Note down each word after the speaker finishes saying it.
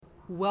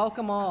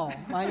Welcome all.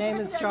 My name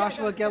is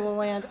Joshua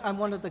Gilliland. I'm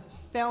one of the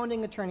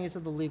founding attorneys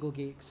of the Legal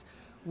Geeks.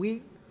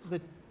 The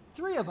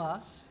three of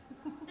us,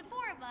 The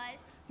four of us.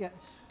 yeah,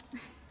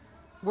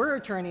 we're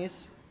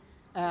attorneys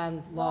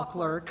and law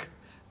clerk.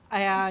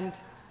 And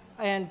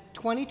in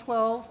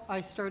 2012,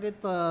 I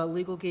started the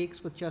Legal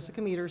Geeks with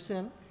Jessica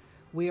Meterson.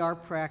 We are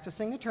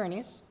practicing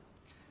attorneys,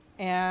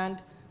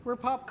 and we're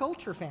pop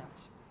culture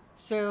fans.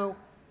 So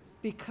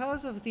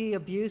because of the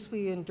abuse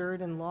we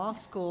endured in law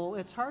school,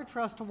 it's hard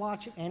for us to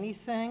watch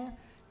anything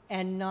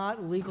and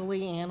not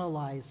legally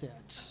analyze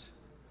it.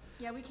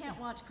 Yeah, we can't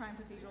watch crime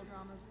procedural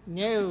dramas.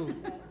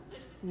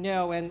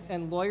 No,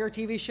 and lawyer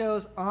TV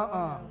shows,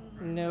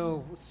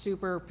 no,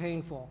 super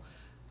painful.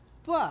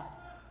 But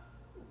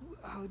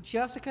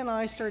Jessica and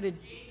I started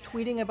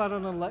tweeting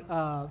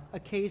about a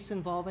case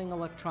involving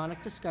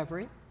electronic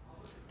discovery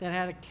that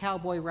had a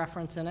cowboy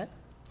reference in it.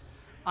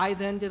 I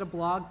then did a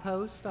blog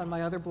post on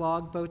my other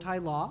blog,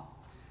 Bowtie Law,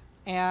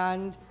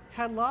 and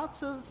had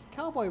lots of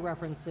cowboy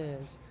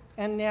references.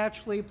 And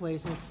naturally,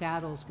 Blazing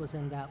Saddles was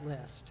in that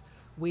list.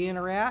 We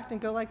interact and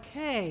go like,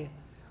 hey,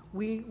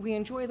 we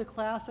enjoy the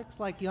classics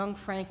like Young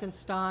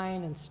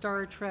Frankenstein and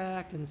Star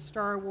Trek and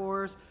Star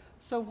Wars,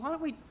 so why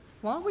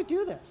don't we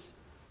do this?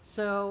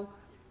 So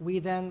we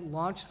then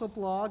launched the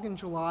blog in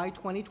July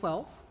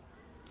 2012,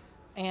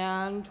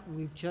 and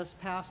we've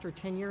just passed our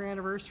 10-year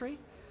anniversary.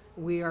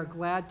 We are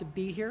glad to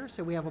be here.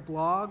 So we have a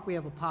blog, we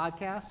have a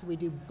podcast, we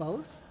do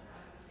both.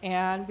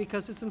 And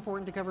because it's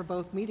important to cover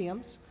both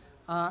mediums,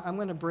 I'm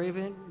going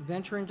to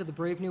venture into the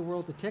brave new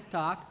world of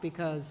TikTok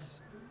because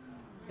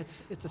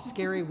it's a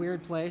scary,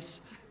 weird place.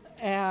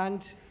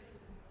 And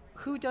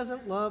who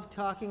doesn't love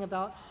talking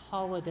about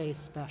holiday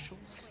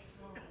specials?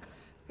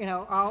 You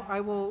know,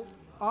 I will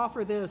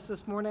offer this.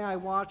 This morning I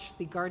watched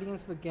the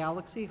Guardians of the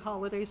Galaxy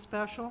holiday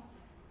special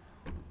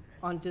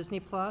on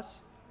Disney+.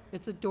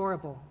 It's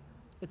adorable.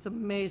 It's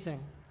amazing.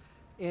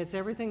 It's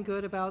everything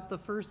good about the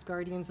first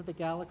Guardians of the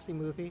Galaxy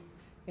movie,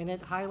 and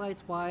it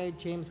highlights why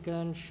James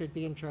Gunn should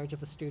be in charge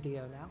of a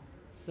studio now.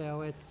 So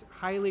it's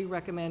highly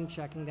recommend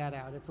checking that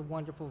out. It's a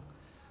wonderful,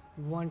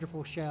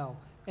 wonderful show.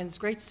 And it's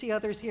great to see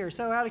others here.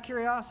 So out of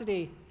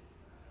curiosity,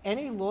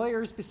 any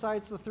lawyers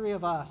besides the three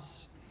of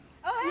us?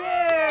 Oh,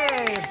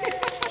 hey! Yay!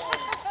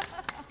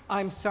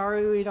 I'm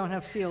sorry we don't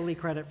have CLE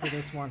credit for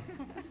this one.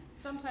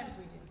 Sometimes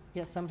we do.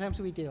 Yes, sometimes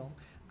we do.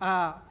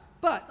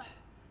 But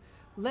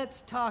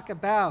let's talk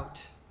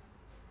about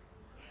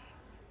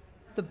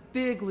the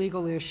big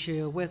legal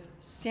issue with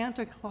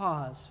Santa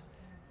Claus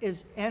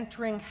is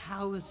entering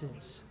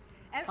houses.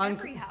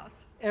 Every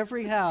house.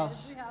 Every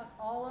house. Every house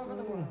all over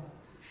the world.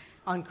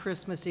 On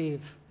Christmas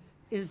Eve.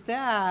 Is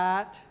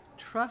that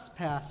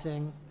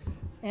trespassing?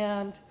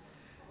 And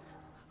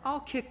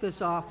I'll kick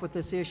this off with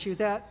this issue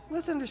that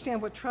let's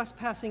understand what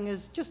trespassing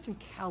is just in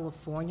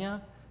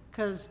California.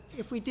 Because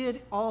if we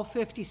did all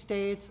 50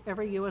 states,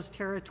 every U.S.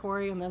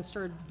 territory, and then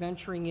started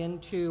venturing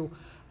into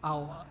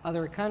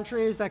other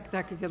countries, that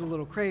could get a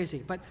little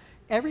crazy. But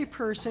every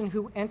person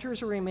who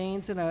enters or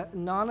remains in a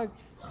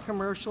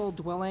non-commercial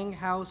dwelling,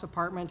 house,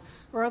 apartment,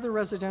 or other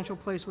residential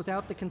place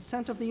without the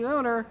consent of the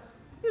owner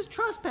is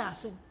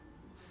trespassing.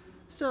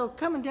 So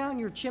coming down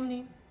your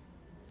chimney,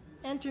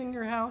 entering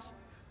your house,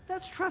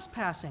 that's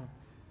trespassing.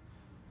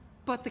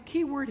 But the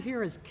key word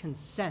here is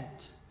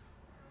consent.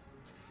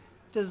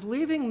 Does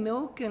leaving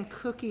milk and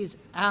cookies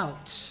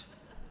out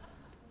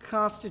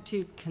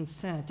constitute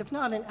consent, if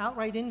not an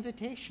outright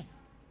invitation?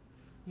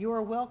 You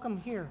are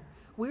welcome here.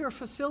 We are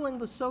fulfilling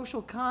the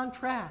social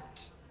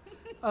contract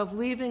of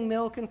leaving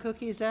milk and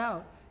cookies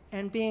out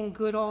and being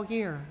good all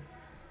year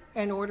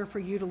in order for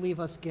you to leave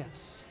us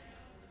gifts.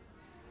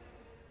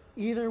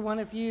 Either one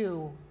of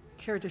you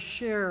care to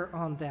share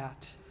on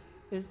that?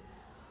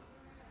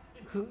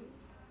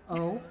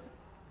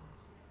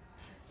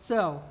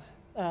 So,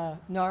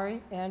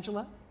 Nari,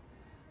 Angela?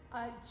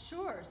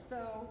 Sure.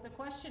 So the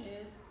question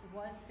is,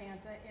 was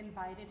Santa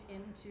invited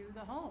into the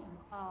home?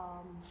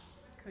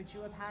 Could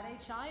you have had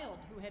a child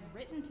who had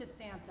written to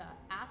Santa,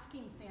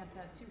 asking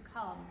Santa to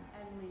come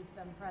and leave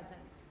them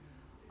presents?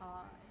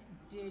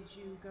 Did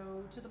you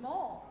go to the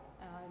mall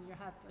and you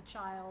have a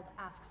child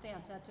ask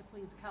Santa to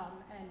please come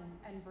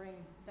and bring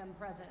them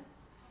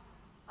presents?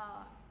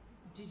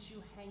 Did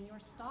you hang your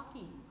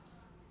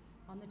stockings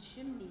on the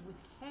chimney with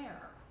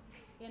care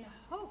in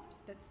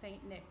hopes that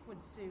Saint Nick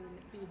would soon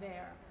be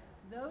there?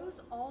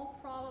 Those all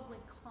probably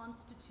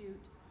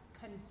constitute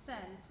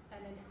consent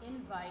and an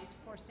invite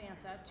for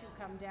Santa to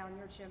come down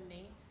your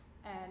chimney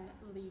and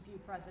leave you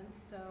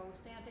presents. So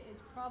Santa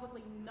is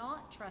probably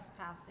not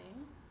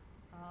trespassing,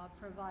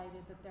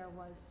 provided that there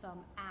was some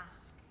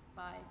ask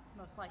by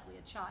most likely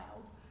a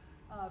child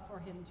for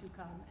him to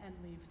come and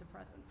leave the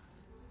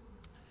presents.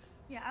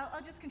 Yeah,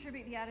 I'll just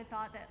contribute the added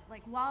thought that,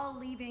 like, while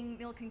leaving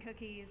milk and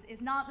cookies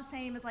is not the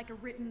same as like a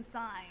written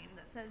sign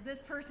that says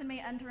this person may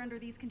enter under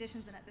these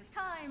conditions and at this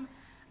time,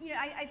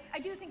 I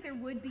do think there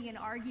would be an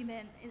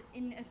argument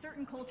in a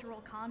certain cultural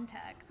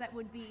context that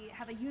would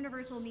have a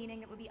universal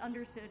meaning that would be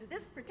understood.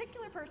 This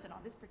particular person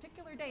on this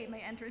particular day may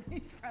enter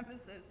these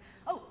premises.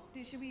 Oh,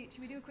 should we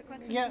do a quick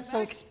question? Yeah,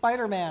 so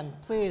Spider-Man,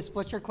 please,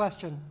 what's your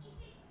question?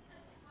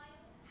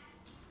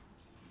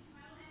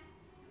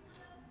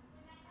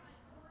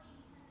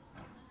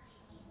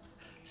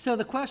 So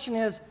the question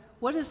is,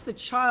 what is the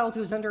child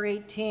who's under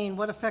 18,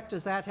 what effect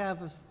does that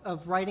have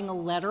of writing a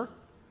letter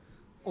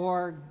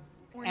or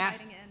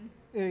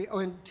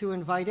to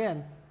invite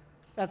in?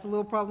 That's a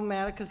little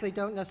problematic because they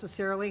don't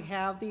necessarily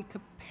have the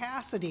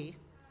capacity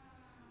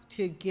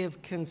to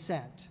give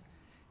consent.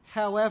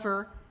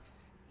 However,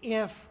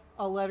 if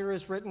a letter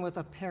is written with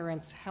a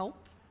parent's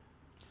help,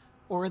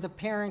 or the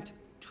parent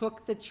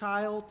took the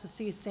child to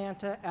see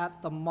Santa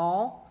at the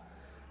mall,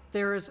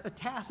 there is a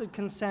tacit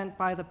consent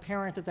by the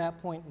parent at that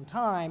point in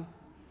time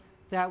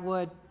that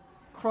would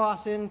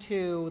cross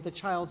into the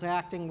child's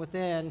acting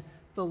within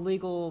the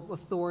legal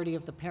authority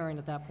of the parent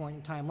at that point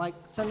in time, like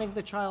sending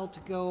the child to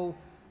go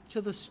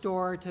to the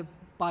store to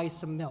buy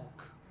some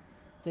milk.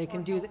 They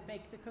can do that.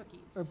 Bake the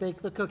cookies. Or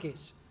bake the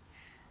cookies.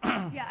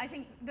 Yeah, I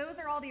think those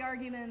are all the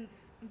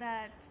arguments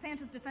that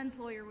Santa's defense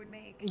lawyer would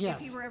make if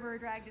he were ever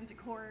dragged into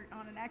court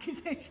on an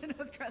accusation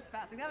of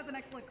trespassing. That was an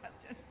excellent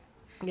question.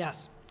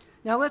 Yes.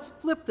 Now let's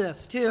flip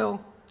this to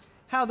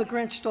how the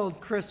Grinch stole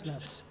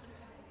Christmas.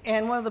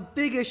 And one of the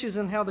big issues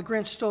in how the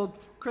Grinch stole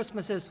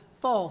Christmas is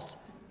false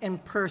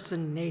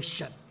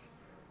impersonation.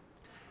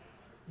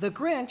 The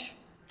Grinch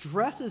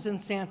dresses in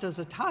Santa's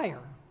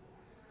attire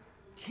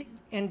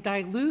and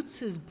dilutes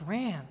his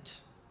brand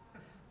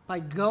by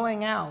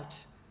going out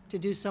to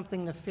do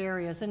something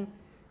nefarious. And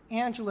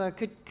Angela,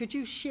 could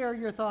you share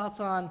your thoughts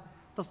on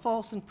the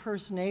false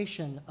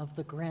impersonation of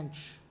the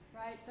Grinch?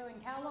 Right, so in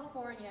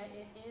California,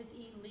 it is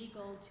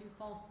illegal to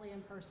falsely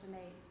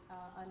impersonate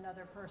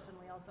another person.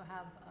 We also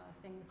have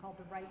a thing called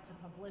the right to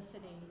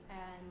publicity,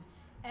 and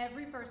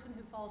every person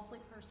who falsely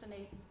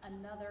impersonates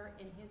another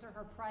in his or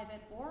her private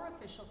or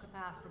official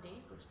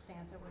capacity, which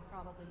Santa would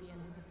probably be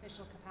in his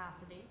official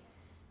capacity,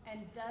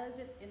 and does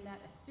it in that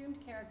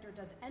assumed character,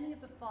 does any of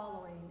the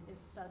following, is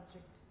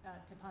subject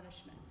to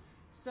punishment.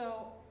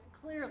 So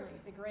clearly,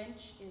 the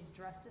Grinch is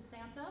dressed as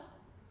Santa,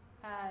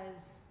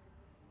 has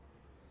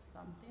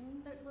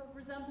something that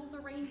resembles a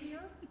reindeer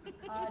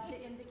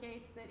to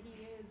indicate that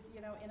he is,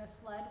 in a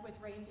sled with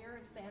reindeer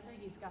as Santa.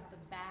 He's got the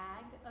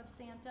bag of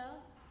Santa.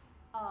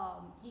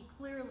 He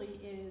clearly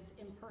is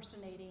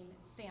impersonating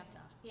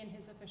Santa in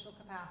his official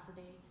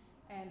capacity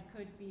and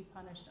could be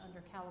punished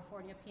under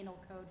California Penal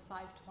Code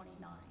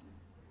 529.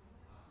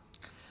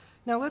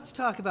 Now let's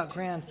talk about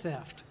grand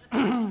theft.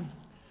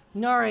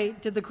 Nari,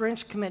 did the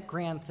Grinch commit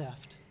grand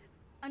theft?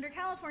 Under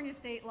California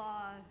state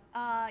law,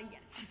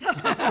 yes. So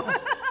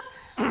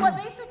what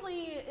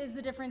basically is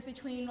the difference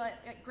between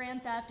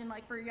grand theft and,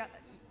 like, for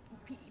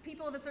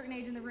people of a certain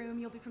age in the room,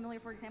 you'll be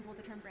familiar, for example,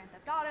 with the term grand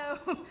theft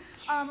auto.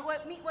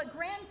 What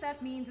grand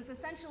theft means is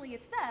essentially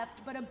it's theft,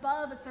 but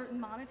above a certain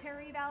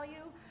monetary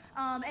value.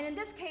 And in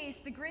this case,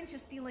 the Grinch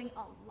is stealing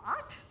a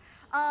lot.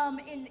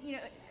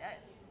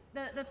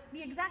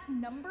 The exact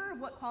number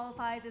of what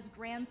qualifies as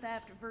grand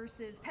theft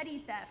versus petty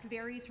theft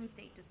varies from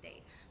state to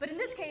state. But in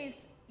this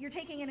case, you're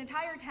taking an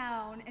entire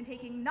town and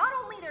taking not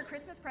only their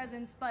Christmas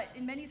presents, but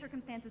in many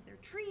circumstances their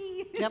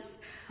trees. Yep,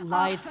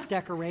 lights,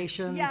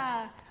 decorations.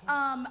 Yeah,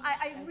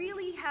 I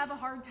really have a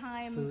hard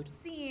time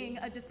seeing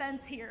a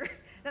defense here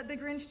that the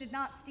Grinch did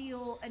not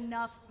steal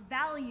enough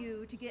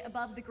value to get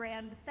above the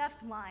grand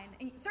theft line,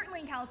 and certainly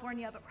in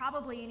California, but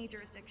probably any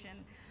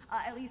jurisdiction,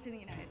 at least in the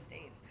United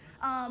States.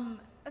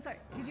 Sorry,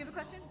 did you have a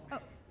question? Oh.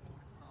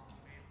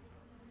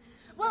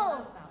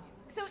 Well,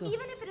 so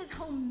even if it is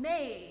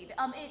homemade,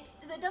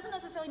 that doesn't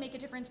necessarily make a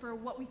difference for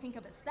what we think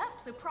of as theft.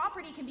 So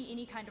property can be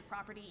any kind of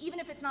property, even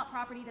if it's not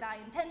property that I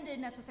intended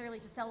necessarily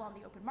to sell on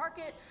the open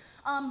market.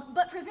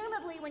 But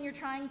presumably when you're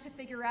trying to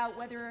figure out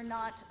whether or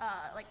not,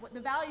 what the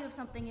value of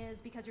something is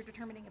because you're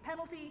determining a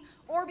penalty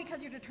or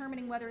because you're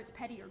determining whether it's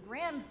petty or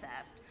grand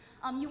theft,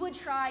 you would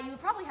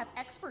probably have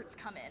experts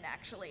come in,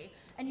 actually,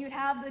 and you'd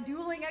have the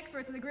dueling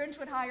experts, and the Grinch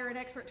would hire an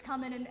expert to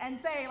come in and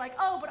say, like,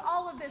 oh, but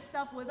all of this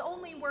stuff was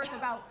only worth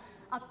about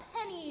a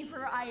penny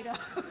per item.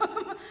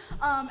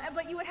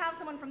 But you would have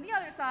someone from the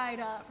other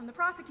side, from the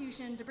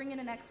prosecution, to bring in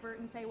an expert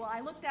and say, well,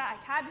 I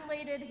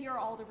tabulated, here are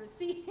all the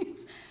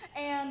receipts,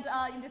 and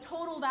the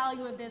total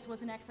value of this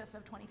was in excess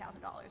of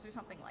 $20,000 or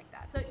something like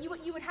that. So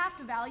you would have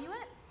to value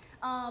it.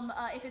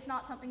 If it's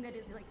not something that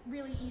is, like,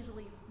 really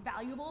easily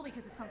valuable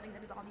because it's something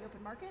that is on the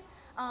open market.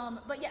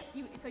 But yes,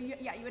 you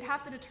would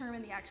have to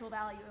determine the actual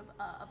value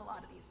of a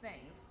lot of these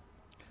things.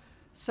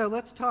 So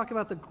let's talk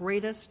about the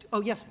greatest.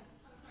 Oh, yes.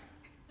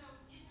 So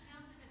it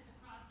counts if it's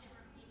across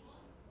different people.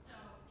 So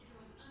if it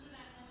was under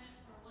that limit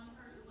for one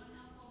person, one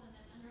household, and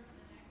then under for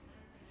the next,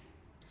 and under for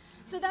the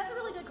next. So that's a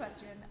really good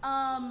question.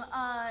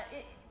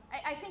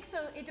 I think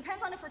so. It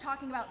depends on if we're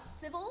talking about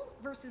civil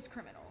versus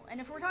criminal. And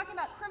if we're talking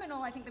about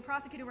criminal, I think the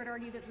prosecutor would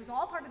argue this was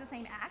all part of the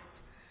same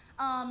act.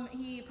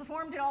 He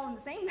performed it all in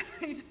the same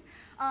night,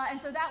 and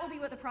so that would be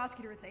what the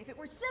prosecutor would say. If it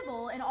were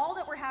civil and all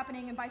that were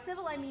happening, and by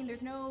civil I mean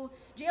there's no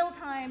jail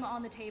time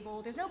on the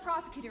table, there's no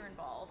prosecutor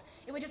involved,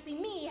 it would just be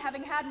me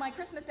having had my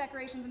Christmas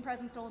decorations and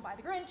presents stolen by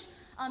the Grinch,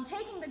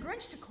 taking the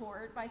Grinch to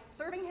court by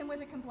serving him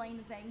with a complaint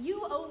and saying,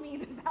 you owe me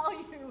the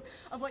value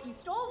of what you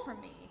stole from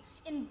me.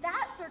 In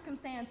that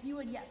circumstance, you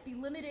would, yes, be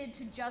limited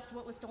to just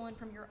what was stolen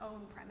from your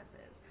own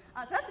premises.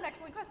 So that's an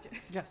excellent question.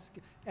 Yes,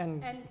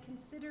 and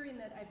considering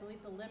that I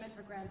believe the limit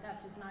for grand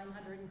theft is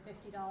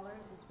 $950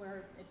 is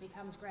where it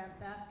becomes grand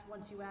theft.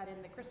 Once you add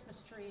in the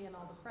Christmas tree and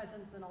all the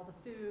presents and all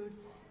the food,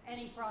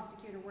 any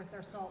prosecutor worth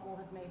their salt will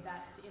have made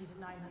that into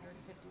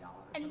 $950.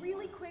 And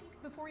really quick,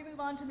 before we move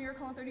on to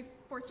Miracle on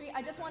 34th Street,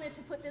 I just wanted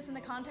to put this in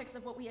the context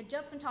of what we had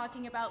just been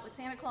talking about with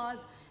Santa Claus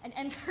and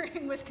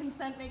entering with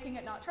consent, making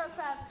it not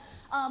trespass.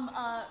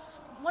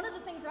 One of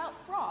the things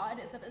about fraud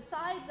is that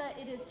besides that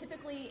it is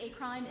typically a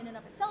crime in and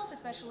of itself,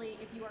 especially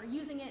if you are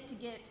using it to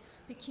get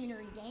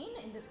pecuniary gain,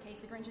 in this case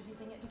the Grinch is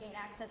using it to gain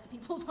access to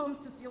people's homes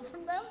to steal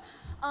from them,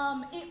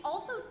 it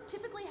also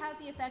typically has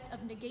the effect of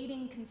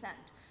negating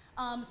consent.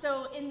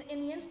 So in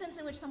the instance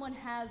in which someone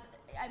has,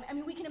 I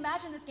mean, we can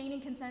imagine this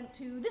gaining consent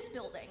to this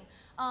building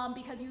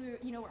because you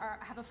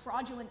have a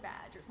fraudulent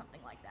badge or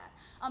something like that.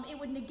 It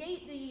would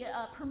negate the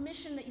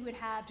permission that you would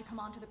have to come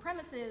onto the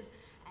premises,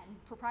 and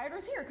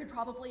proprietors here could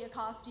probably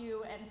accost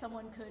you and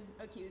someone could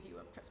accuse you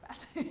of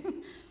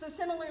trespassing. So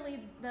similarly,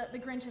 the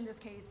Grinch in this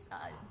case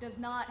does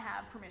not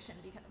have permission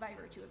by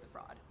virtue of the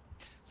fraud.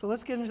 So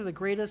let's get into the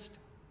greatest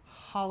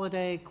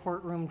holiday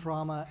courtroom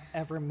drama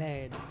ever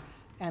made.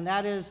 And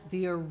that is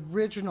the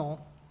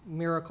original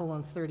Miracle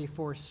on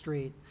 34th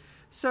Street.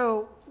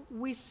 So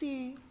we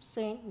see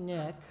Saint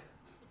Nick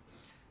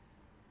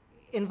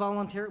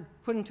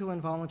put into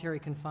involuntary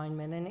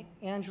confinement. And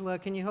Angela,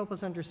 can you help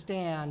us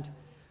understand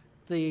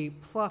the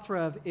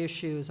plethora of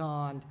issues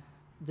on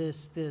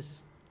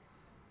this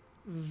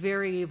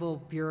very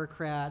evil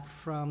bureaucrat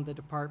from the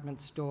department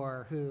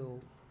store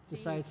who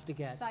decides to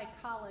get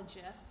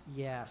psychologist.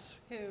 Yes.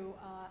 Who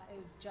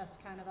is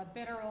just kind of a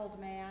bitter old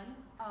man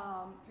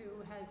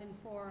who has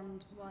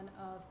informed one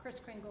of Kris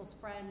Kringle's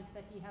friends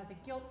that he has a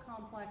guilt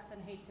complex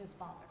and hates his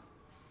father.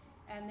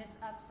 And this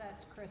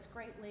upsets Kris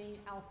greatly.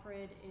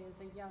 Alfred is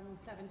a young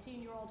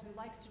 17-year-old who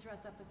likes to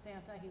dress up as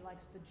Santa. He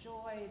likes the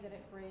joy that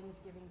it brings,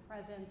 giving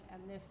presents,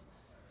 and this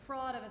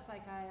fraud of a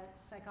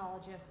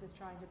psychologist is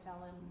trying to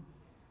tell him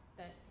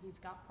that he's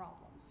got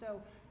problems.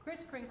 So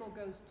Kris Kringle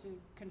goes to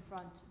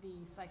confront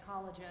the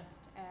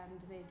psychologist,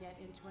 and they get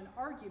into an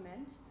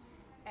argument,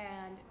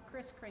 and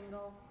Kris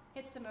Kringle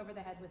hits him over the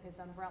head with his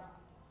umbrella.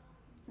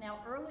 Now,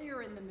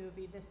 earlier in the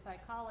movie, this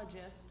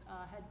psychologist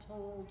had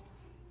told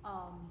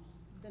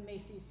the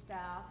Macy's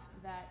staff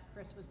that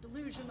Kris was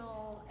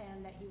delusional,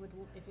 and that he would,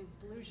 if his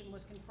delusion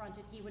was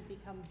confronted, he would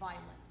become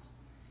violent.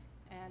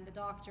 And the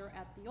doctor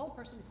at the old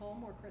person's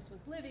home where Kris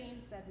was living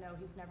said, no,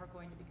 he's never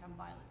going to become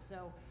violent.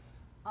 So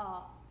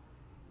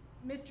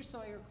Mr.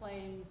 Sawyer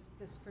claims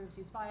this proves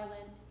he's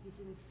violent, he's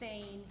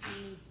insane,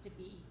 he needs to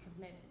be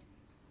committed.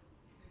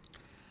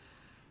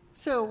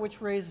 So,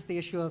 which raises the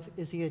issue of,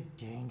 is he a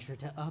danger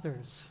to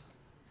others?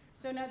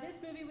 So now this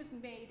movie was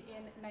made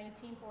in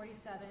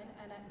 1947,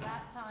 and at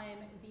that time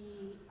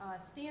the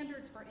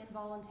standards for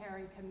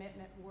involuntary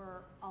commitment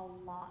were a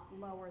lot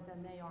lower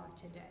than they are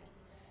today.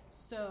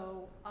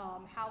 So,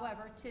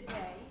 however,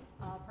 today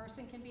a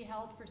person can be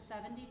held for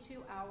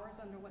 72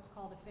 hours under what's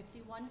called a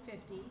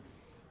 5150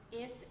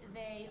 if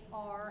they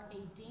are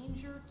a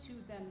danger to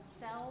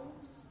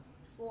themselves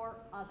or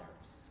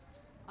others.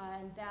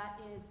 And that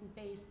is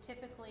based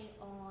typically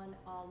on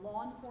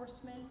law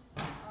enforcement's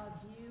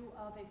view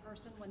of a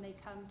person when they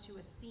come to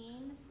a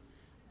scene.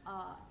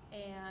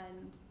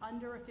 And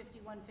under a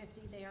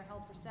 5150, they are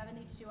held for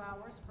 72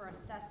 hours for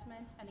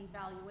assessment and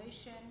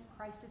evaluation,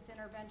 crisis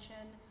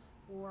intervention,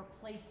 or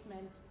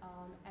placement,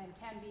 and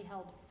can be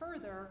held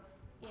further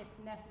if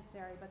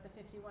necessary, but the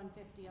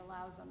 5150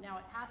 allows them. Now,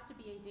 it has to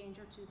be a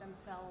danger to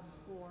themselves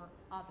or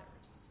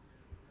others.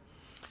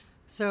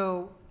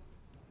 So,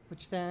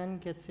 which then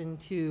gets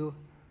into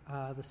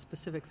the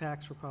specific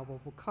facts for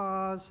probable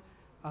cause.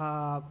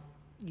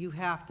 You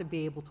have to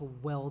be able to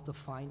well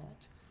define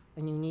it,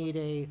 and you need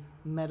a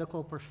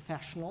medical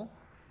professional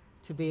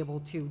to be able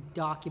to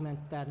document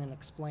that and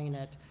explain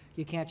it.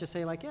 You can't just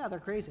say, like, yeah, they're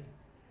crazy.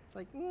 It's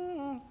like,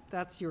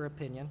 that's your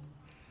opinion.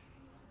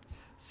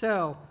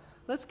 So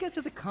let's get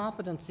to the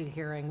competency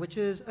hearing, which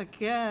is,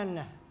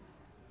 again,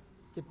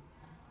 the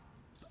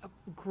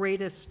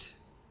greatest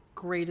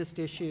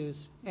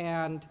issues.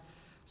 And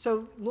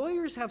so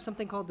lawyers have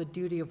something called the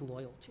duty of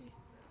loyalty.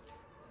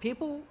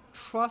 People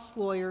trust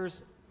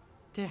lawyers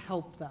to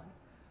help them.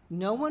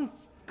 No one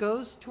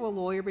goes to a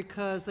lawyer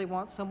because they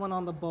want someone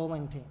on the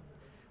bowling team.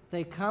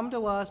 They come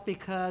to us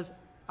because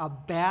a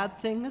bad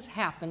thing has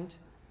happened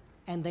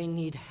and they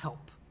need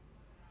help.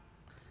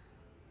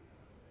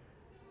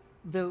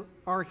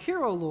 Our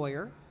hero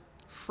lawyer,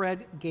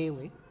 Fred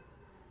Gailey,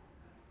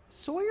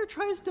 Sawyer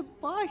tries to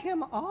buy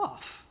him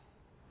off,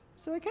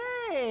 It's like,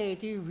 hey,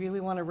 do you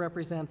really want to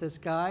represent this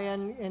guy?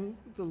 And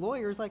the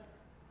lawyer's like,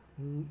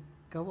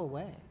 go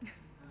away.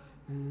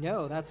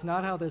 No, that's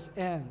not how this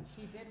ends.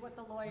 He did what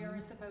the lawyer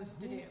is supposed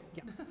to do.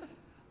 Yeah.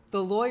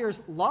 The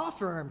lawyer's law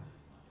firm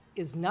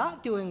is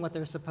not doing what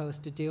they're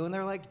supposed to do, and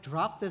they're like,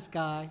 drop this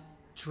guy,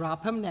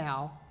 drop him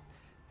now.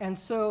 And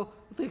so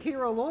the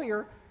hero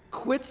lawyer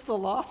quits the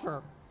law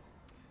firm.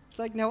 It's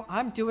like, no,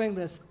 I'm doing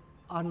this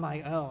on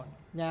my own.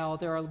 Now,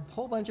 there are a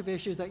whole bunch of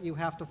issues that you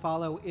have to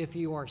follow if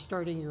you are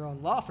starting your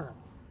own law firm.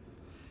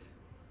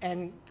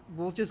 And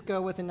we'll just go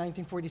with in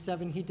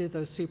 1947, he did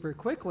those super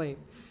quickly.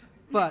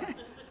 But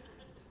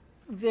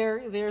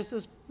there's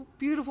this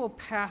beautiful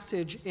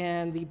passage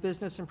in the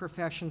Business and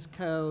Professions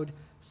Code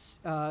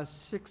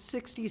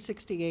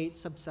 6068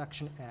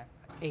 subsection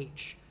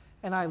H.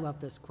 And I love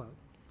this quote.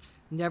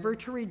 Never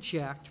to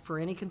reject for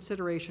any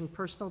consideration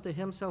personal to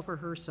himself or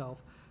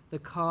herself the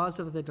cause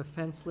of the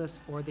defenseless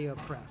or the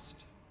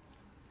oppressed.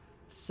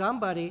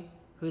 Somebody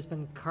who's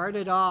been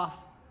carted off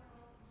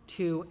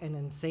to an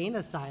insane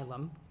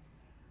asylum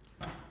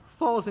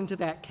falls into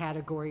that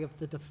category of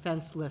the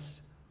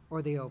defenseless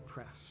or the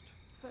oppressed.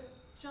 But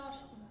Josh,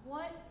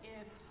 what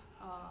if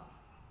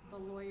the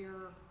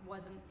lawyer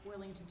wasn't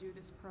willing to do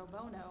this pro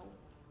bono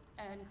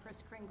and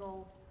Kris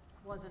Kringle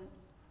wasn't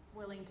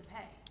willing to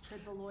pay?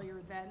 Could the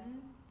lawyer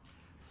then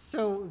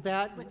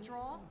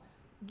withdraw?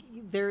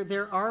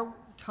 There are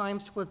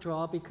times to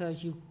withdraw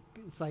because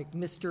it's like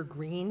Mr.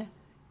 Green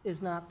is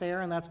not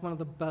there, and that's one of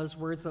the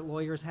buzzwords that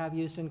lawyers have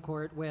used in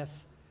court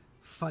with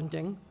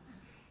funding.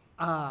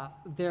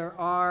 There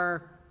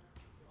are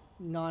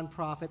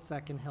nonprofits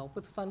that can help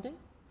with funding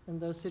in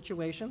those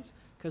situations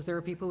because there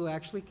are people who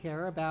actually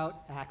care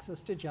about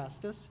access to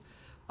justice.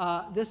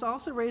 This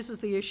also raises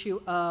the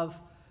issue of,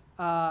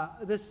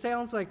 this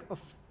sounds like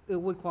it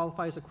would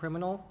qualify as a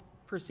criminal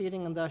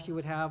proceeding, and thus you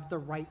would have the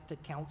right to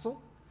counsel,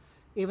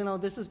 even though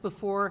this is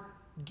before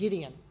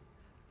Gideon,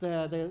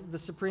 the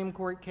Supreme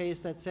Court case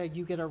that said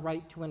you get a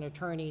right to an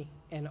attorney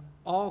in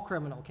all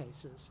criminal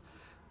cases.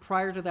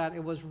 Prior to that,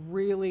 it was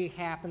really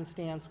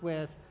happenstance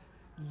with,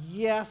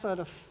 yes, at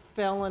a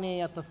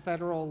felony at the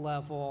federal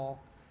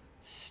level,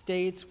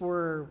 states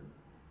were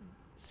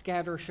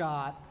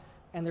scattershot,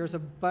 and there's a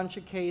bunch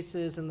of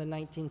cases in the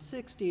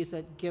 1960s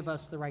that give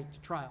us the right to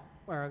trial,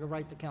 or the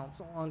right to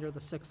counsel under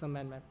the Sixth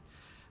Amendment.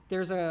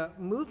 There's a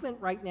movement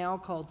right now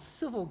called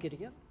Civil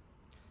Gideon,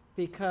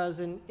 because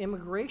in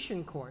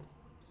immigration court,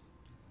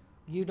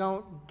 you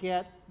don't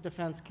get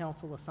defense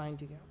counsel assigned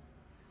to you.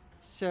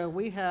 So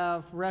we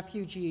have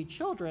refugee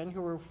children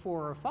who are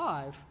 4 or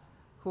 5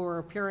 who are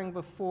appearing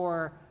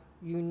before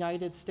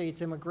United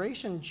States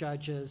immigration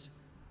judges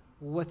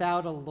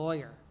without a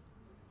lawyer.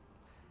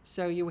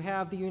 So you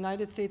have the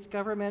United States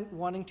government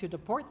wanting to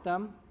deport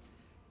them,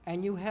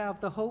 and you have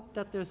the hope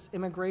that this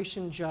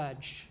immigration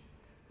judge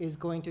is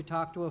going to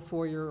talk to a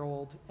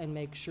 4-year-old and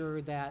make sure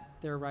that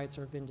their rights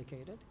are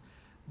vindicated.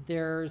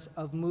 There's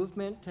a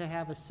movement to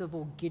have a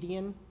civil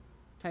Gideon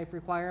type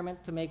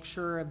requirement to make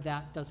sure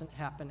that doesn't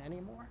happen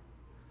anymore.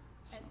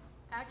 And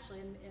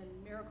actually, in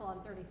Miracle on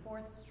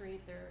 34th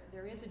Street,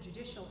 there is a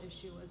judicial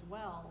issue as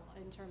well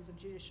in terms of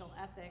judicial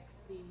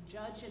ethics. The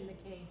judge in the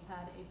case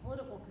had a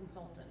political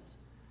consultant,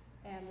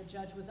 and the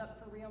judge was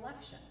up for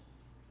re-election.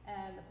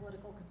 And the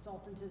political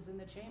consultant is in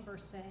the chamber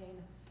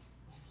saying,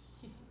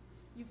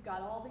 you've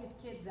got all these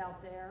kids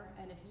out there,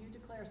 and if you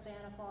declare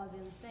Santa Claus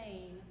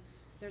insane,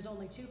 there's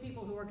only 2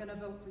 people who are going to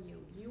vote for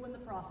you, you and the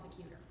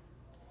prosecutor.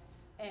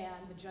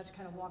 And the judge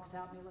kind of walks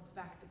out and he looks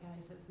back at the guy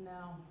and says,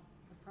 no,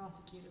 the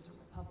prosecutors are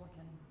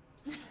Republican.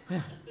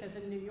 Because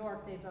in New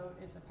York, they vote,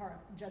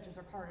 judges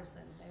are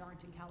partisan, they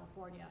aren't in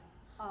California.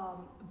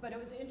 But it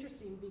was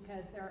interesting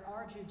because there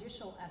are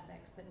judicial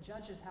ethics that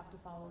judges have to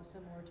follow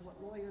similar to what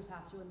lawyers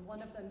have to, and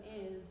one of them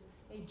is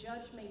a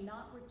judge may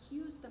not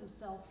recuse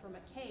themselves from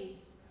a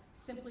case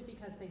simply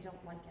because they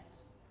don't like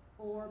it,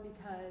 or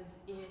because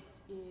it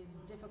is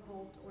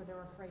difficult or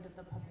they're afraid of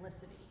the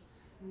publicity.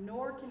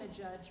 Nor can a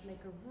judge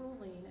make a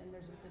ruling, and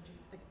the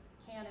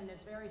canon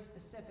is very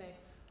specific,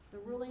 the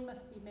ruling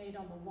must be made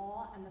on the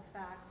law and the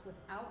facts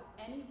without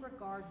any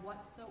regard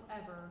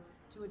whatsoever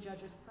to a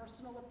judge's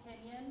personal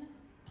opinion,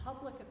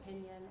 public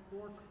opinion,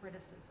 or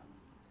criticism.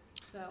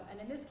 So, and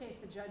in this case,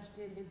 the judge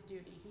did his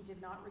duty. He did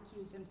not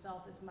recuse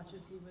himself as much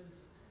as he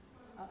was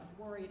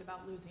worried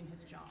about losing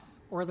his job.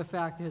 Or the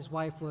fact that his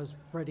wife was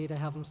ready to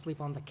have him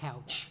sleep on the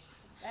couch.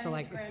 And so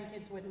his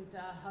grandkids wouldn't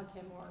hug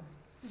him or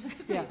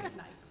say good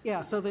night.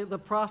 Yeah, so the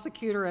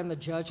prosecutor and the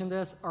judge in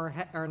this are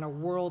in a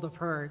world of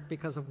hurt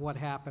because of what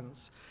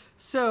happens.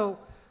 So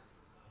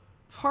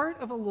part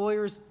of a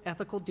lawyer's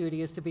ethical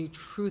duty is to be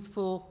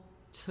truthful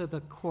to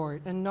the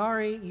court. And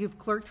Nari, you've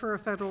clerked for a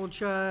federal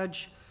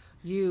judge.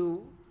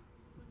 The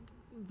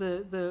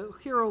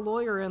hero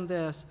lawyer in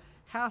this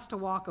has to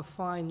walk a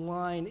fine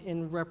line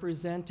in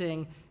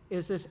representing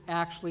is this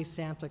actually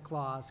Santa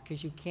Claus?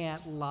 Because you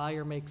can't lie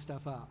or make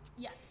stuff up.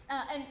 Yes,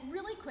 and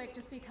really quick,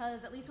 just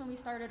because at least when we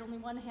started, only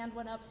one hand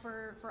went up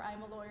for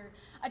I'm a lawyer.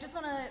 I just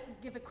want to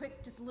give a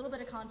quick, just a little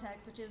bit of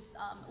context, which is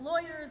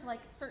lawyers,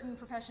 like certain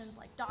professions,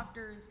 like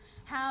doctors,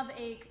 have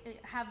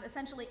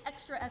essentially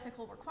extra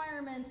ethical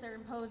requirements. They're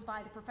imposed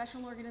by the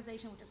professional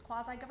organization, which is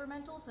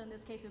quasi-governmental. So in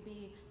this case, it would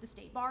be the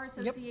State Bar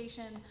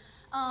Association.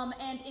 Yep.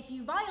 And if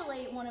you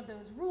violate one of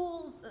those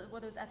rules,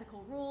 those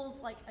ethical rules,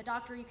 like a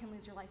doctor, you can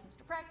lose your license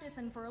to practice,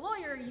 and for a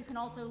lawyer, you can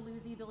also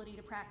lose the ability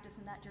to practice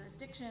in that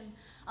jurisdiction.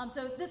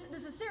 So this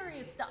is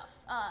serious stuff.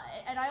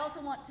 And I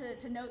also want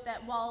to note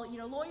that while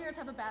lawyers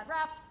have a bad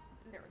rap,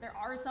 there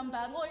are some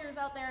bad lawyers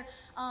out there.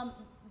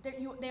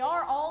 They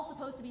are all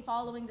supposed to be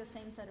following the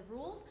same set of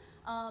rules.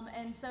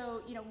 And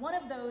so, one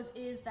of those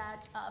is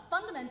that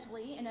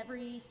fundamentally, in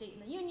every state in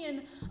the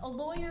union, a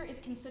lawyer is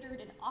considered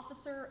an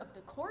officer of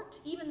the court,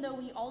 even though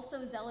we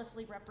also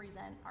zealously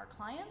represent our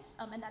clients.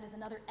 And that is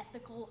another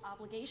ethical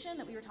obligation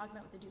that we were talking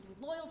about with the duty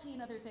of loyalty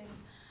and other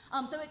things.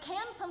 So it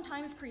can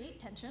sometimes create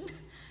tension.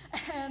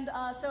 And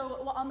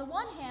so on the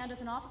one hand,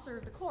 as an officer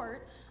of the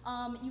court,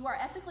 you are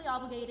ethically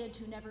obligated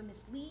to never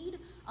mislead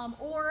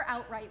or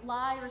outright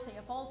lie or say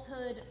a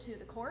falsehood to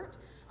the court.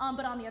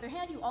 But on the other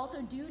hand, you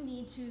also do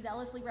need to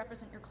zealously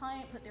represent your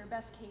client, put their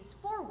best case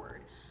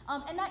forward.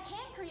 And that can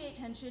create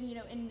tension,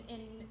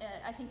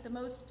 I think the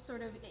most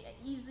sort of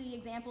easy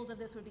examples of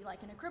this would be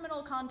like in a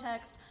criminal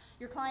context.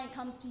 Your client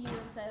comes to you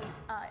and says,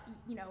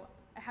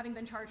 having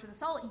been charged with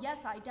assault,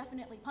 yes, I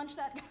definitely punched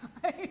that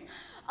guy.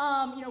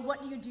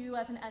 What do you do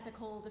as an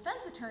ethical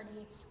defense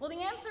attorney? Well, the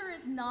answer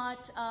is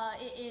not,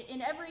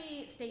 in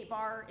every state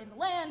bar in the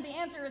land, the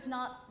answer is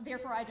not,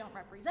 therefore I don't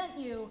represent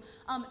you.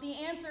 The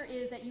answer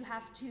is that you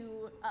have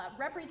to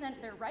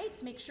represent their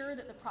rights, make sure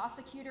that the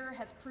prosecutor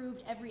has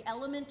proved every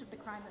element of the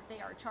crime that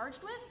they are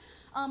charged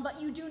with,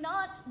 but you do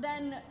not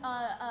then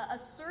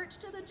assert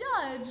to the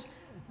judge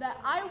that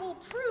I will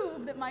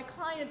prove that my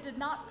client did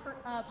not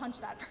punch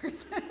that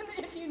person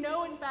if you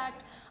know, in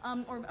fact,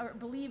 or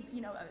believe,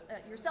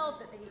 yourself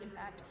that they, in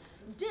fact,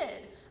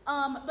 did.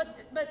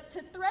 But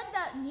to thread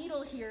that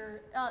needle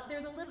here,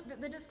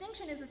 the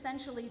distinction is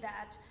essentially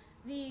that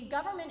the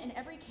government, in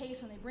every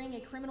case when they bring a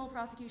criminal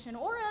prosecution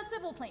or a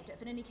civil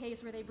plaintiff, in any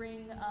case where they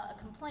bring a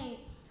complaint,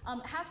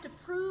 has to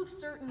prove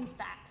certain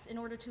facts in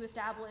order to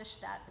establish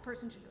that the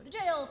person should go to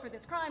jail for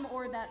this crime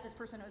or that this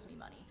person owes me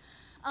money.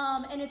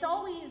 And it's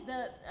always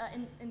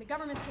in the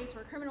government's case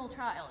for a criminal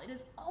trial, it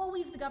is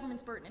always the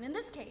government's burden. And in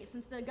this case,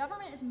 since the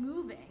government is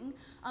moving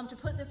to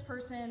put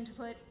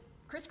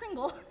Kris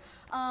Kringle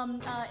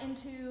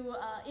into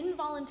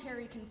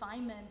involuntary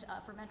confinement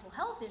for mental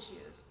health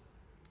issues,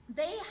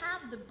 they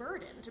have the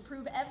burden to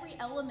prove every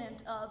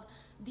element of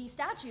the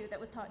statute that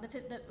was taught,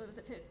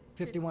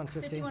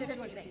 5150,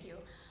 thank you.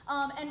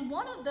 And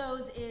one of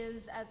those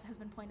is, as has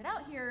been pointed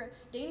out here,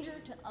 danger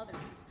to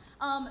others.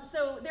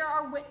 So there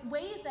are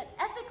ways that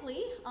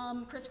ethically,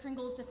 Kris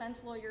Kringle's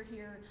defense lawyer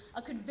here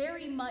could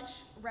very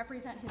much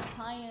represent his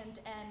client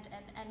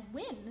and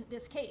win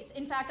this case.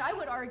 In fact, I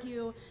would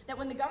argue that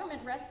when the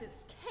government rests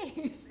its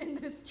case in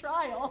this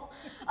trial,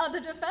 the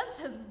defense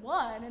has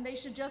won, and they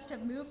should just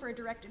have moved for a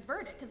directed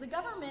verdict. Because the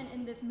government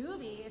in this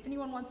movie, if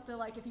anyone wants to,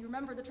 if you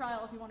remember the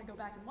trial, if you want to go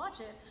back and watch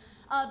it,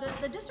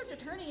 the district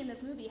attorney in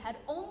this movie had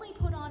only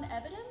put on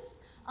evidence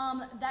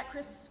that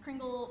Kris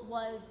Kringle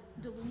was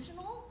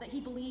delusional, that he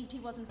believed he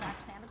was in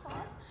fact Santa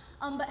Claus,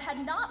 but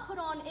had not put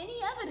on any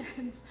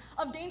evidence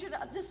of danger,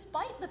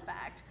 despite the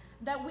fact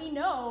that we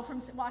know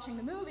from watching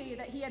the movie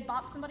that he had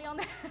bopped somebody on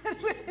the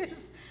head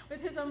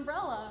with his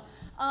umbrella.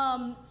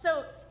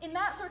 So in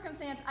that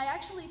circumstance, I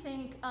actually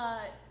think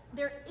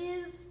there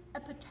is a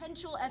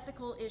potential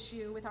ethical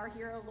issue with our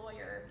hero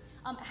lawyer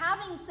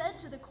having said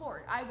to the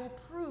court, I will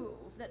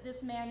prove that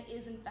this man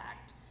is in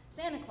fact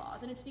Santa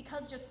Claus. And it's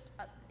because just,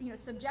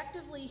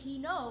 subjectively he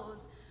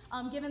knows,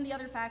 given the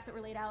other facts that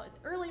were laid out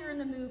earlier in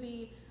the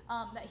movie,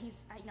 that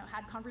he's,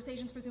 had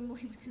conversations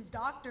presumably with his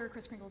doctor,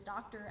 Kris Kringle's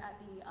doctor at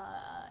the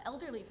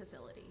elderly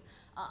facility,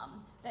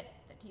 that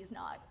he is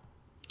not,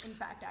 in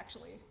fact,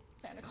 actually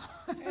Santa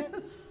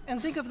Claus.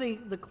 And think of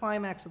the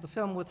climax of the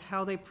film with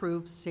how they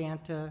prove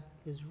Santa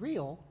is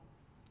real.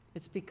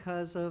 It's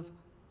because of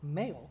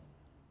mail.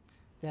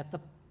 That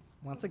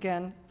once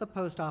again, the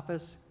post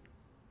office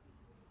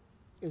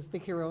is the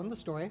hero in the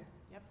story.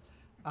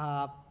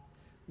 Yep.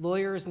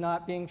 Lawyers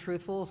not being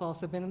truthful has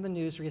also been in the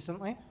news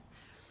recently.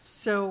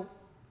 So,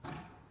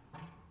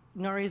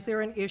 Nari, is there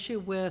an issue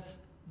with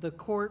the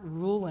court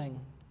ruling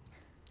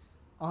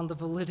on the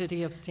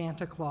validity of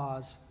Santa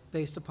Claus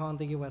based upon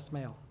the U.S.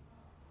 mail?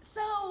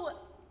 So,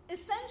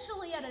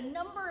 essentially, at a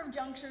number of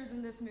junctures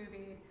in this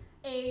movie,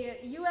 a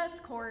U.S.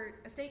 court,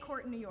 a state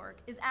court in New York,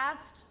 is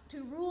asked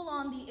to rule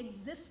on the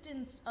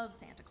existence of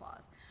Santa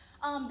Claus.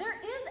 There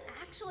is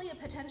actually a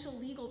potential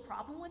legal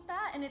problem with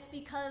that, and it's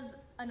because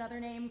another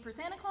name for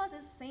Santa Claus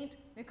is Saint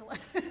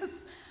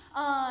Nicholas.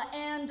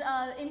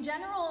 In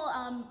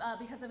general,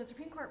 because of a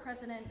Supreme Court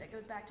precedent that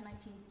goes back to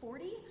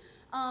 1940,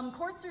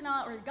 courts are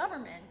not, or the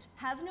government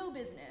has no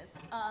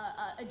business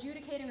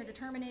adjudicating or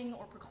determining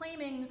or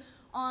proclaiming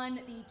on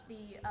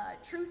the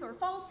truth or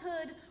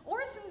falsehood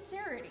or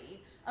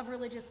sincerity of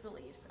religious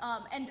beliefs.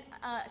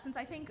 Since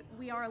I think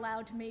we are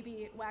allowed to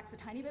maybe wax a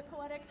tiny bit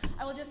poetic,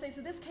 I will just say,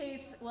 so this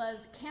case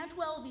was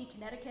Cantwell v.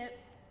 Connecticut.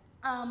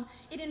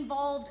 It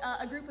involved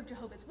a group of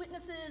Jehovah's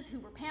Witnesses who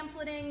were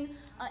pamphleting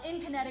in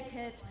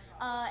Connecticut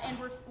and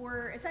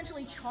were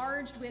essentially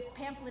charged with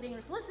pamphleting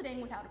or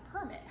soliciting without a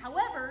permit.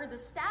 However, the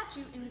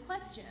statute in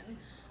question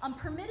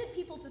permitted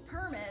people to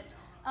permit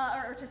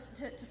or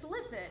to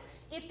solicit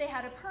if they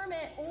had a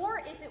permit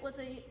or if it was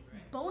a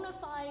bona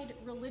fide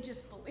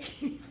religious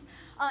belief.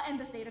 And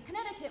the state of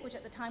Connecticut, which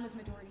at the time was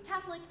majority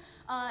Catholic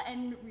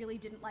and really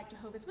didn't like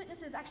Jehovah's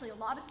Witnesses, actually a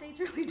lot of states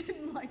really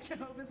didn't like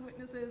Jehovah's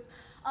Witnesses,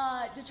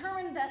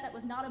 determined that that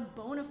was not a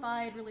bona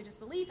fide religious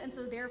belief, and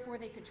so therefore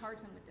they could charge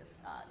them with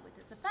this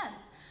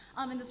offense.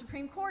 And the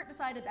Supreme Court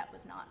decided that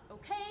was not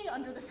okay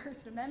under the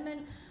First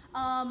Amendment.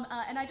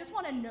 And I just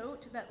want to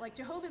note that like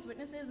Jehovah's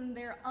Witnesses and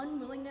their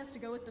unwillingness to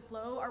go with the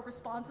flow are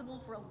responsible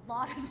for a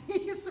lot of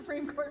these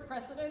Supreme Court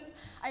precedents.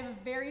 I have a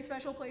very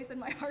special place in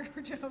my heart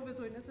for Jehovah's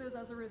Witnesses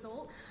as a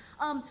result.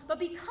 But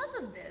because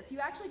of this, you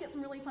actually get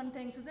some really fun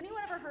things. Has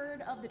anyone ever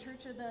heard of the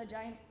Church of the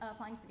Giant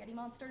Flying Spaghetti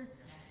Monster?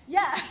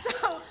 Yeah,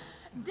 so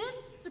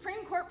this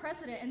Supreme Court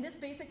precedent and this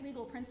basic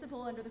legal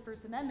principle under the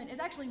First Amendment is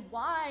actually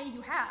why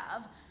you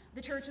have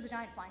the Church of the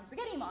Giant Flying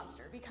Spaghetti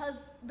Monster,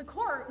 because the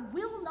court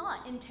will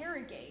not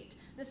interrogate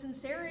the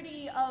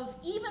sincerity of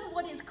even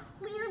what is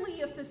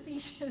clearly a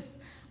facetious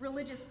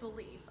religious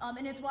belief.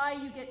 And it's why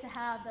you get to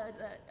have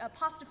the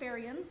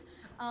Pastafarians,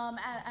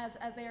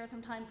 as they are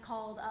sometimes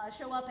called,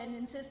 show up and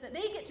insist that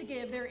they get to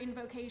give their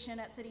invocation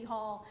at City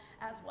Hall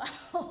as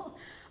well.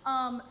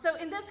 So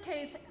in this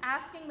case,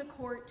 asking the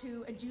court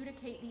to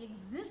adjudicate the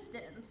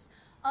existence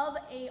of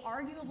a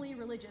arguably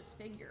religious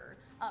figure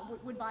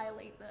would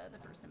violate the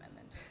First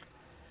Amendment.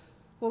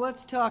 Well,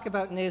 let's talk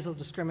about nasal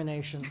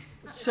discrimination.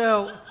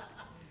 So,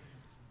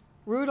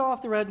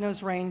 Rudolph the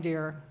Red-Nosed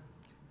Reindeer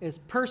is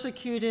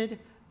persecuted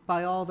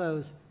by all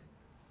those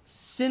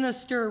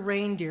sinister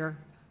reindeer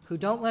who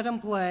don't let him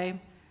play.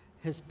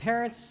 His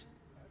parents,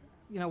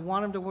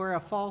 want him to wear a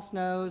false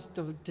nose,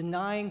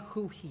 denying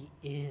who he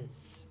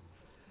is.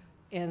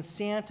 And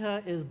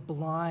Santa is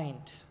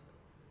blind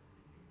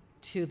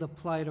to the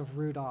plight of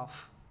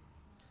Rudolph.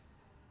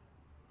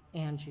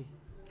 Angie,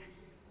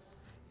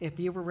 if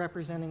you were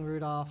representing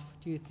Rudolph,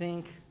 do you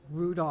think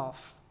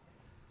Rudolph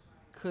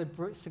could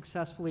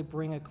successfully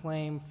bring a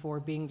claim for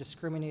being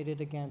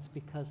discriminated against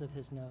because of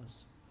his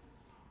nose?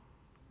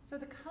 So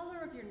the color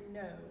of your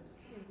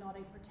nose is not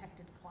a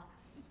protected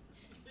class.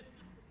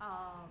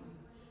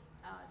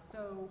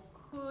 So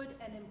could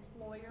an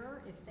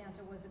employer, if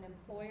Santa was an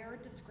employer,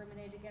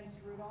 discriminate against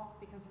Rudolph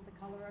because of the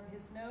color of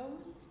his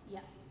nose?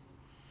 Yes,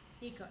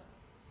 he could.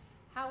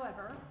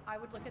 However, I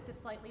would look at this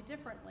slightly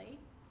differently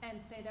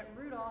and say that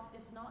Rudolph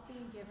is not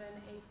being given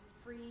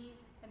a free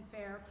and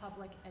fair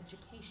public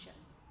education.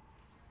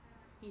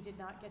 He did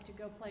not get to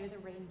go play the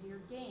reindeer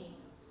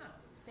games.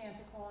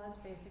 Santa Claus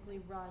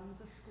basically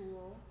runs a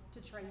school to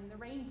train the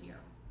reindeer.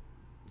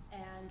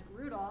 And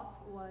Rudolph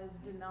was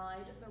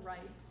denied the right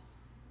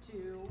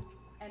to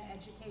an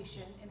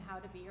education in how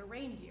to be a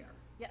reindeer.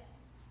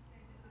 Yes?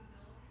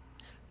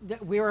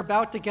 We were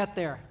about to get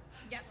there.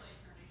 Yes.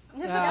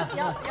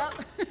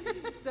 Yep.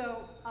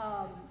 So,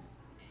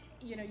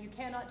 you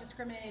cannot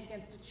discriminate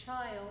against a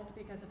child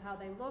because of how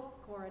they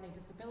look or any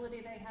disability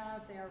they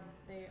have.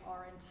 They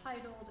are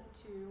entitled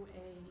to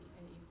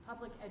a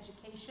public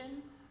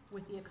education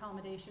with the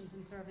accommodations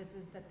and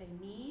services that they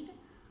need.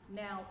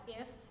 Now,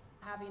 if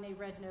having a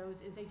red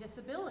nose is a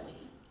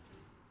disability,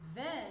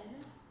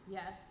 then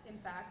yes, in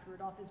fact,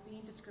 Rudolph is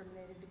being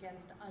discriminated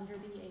against under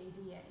the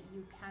ADA.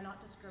 You cannot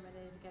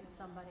discriminate against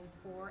somebody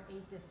for a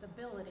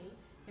disability.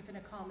 If an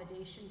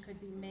accommodation could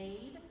be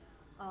made,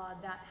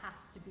 that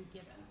has to be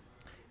given.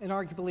 And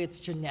arguably it's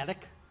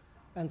genetic,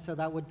 and so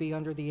that would be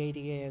under the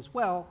ADA as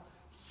well.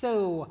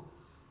 So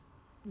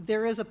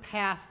there is a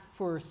path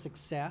for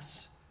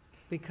success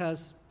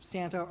because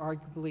Santa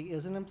arguably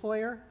is an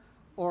employer,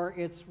 or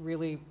it's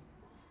really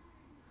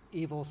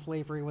evil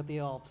slavery with the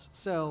elves.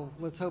 So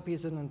let's hope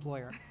he's an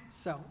employer.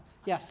 So,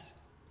 yes.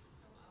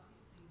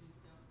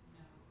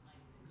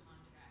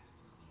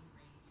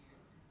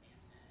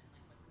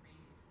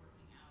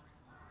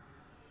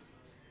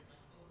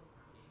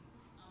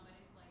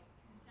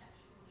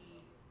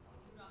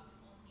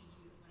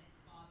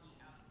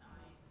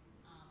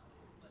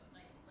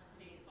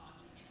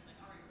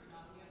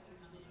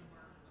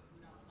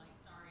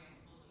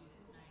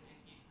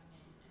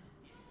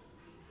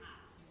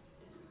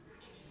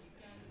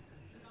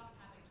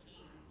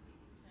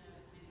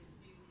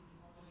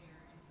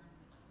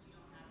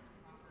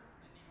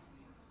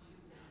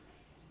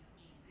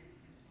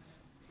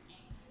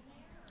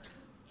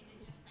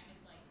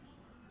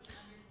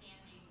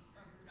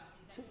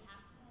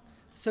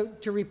 So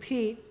to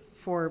repeat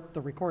for the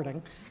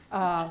recording,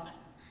 the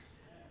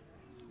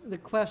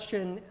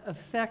question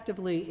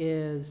effectively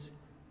is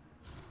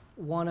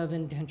one of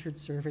indentured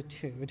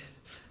servitude,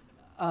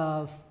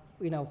 of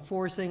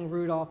forcing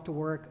Rudolph to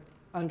work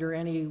under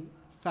any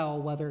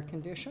foul weather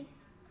condition.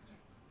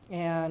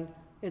 And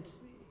it's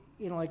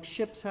like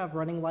ships have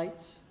running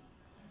lights,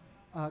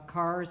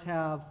 cars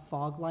have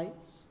fog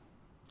lights,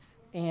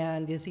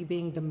 and is he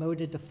being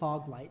demoted to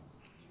fog light?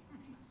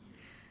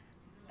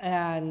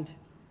 And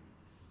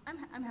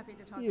I'm happy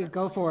to talk you about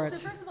go this. for it. So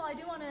first of all, I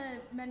do want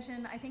to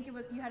mention, I think you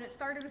had it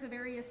started with a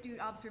very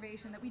astute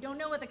observation that we don't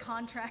know what the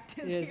contract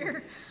is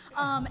here.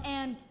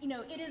 And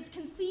it is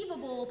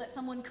conceivable that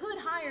someone could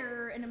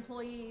hire an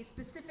employee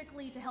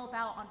specifically to help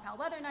out on foul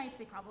weather nights.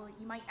 You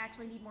might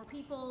actually need more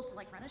people to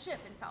run a ship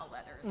in foul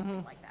weather or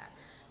something like that.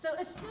 So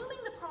assuming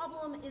the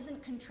problem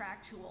isn't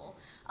contractual,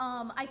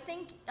 I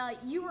think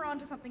you were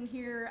onto something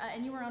here,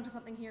 and you were onto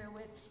something here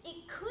with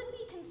it could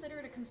be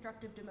considered a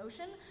constructive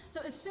demotion.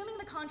 So assuming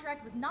the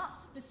contract was not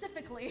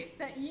specifically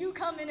that you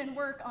come in and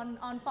work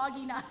on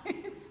foggy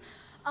nights,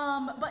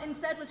 but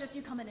instead was just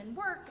you come in and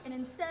work, and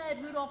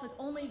instead Rudolph is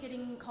only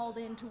getting called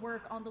in to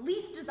work on the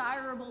least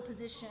desirable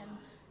position,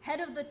 head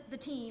of the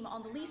team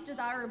on the least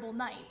desirable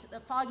night, the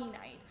foggy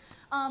night.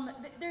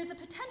 There's a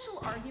potential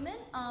argument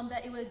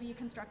that it would be a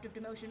constructive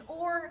demotion,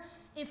 or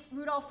if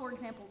Rudolph, for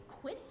example,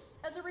 quits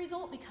as a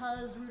result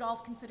because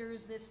Rudolph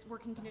considers this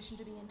working condition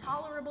to be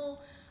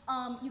intolerable,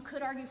 you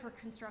could argue for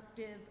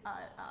constructive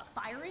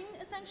firing,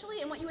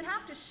 essentially. And what you would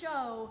have to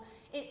show,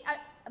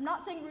 I'm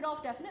not saying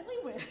Rudolph definitely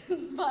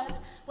wins,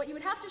 but what you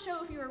would have to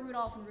show if you were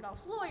Rudolph and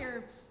Rudolph's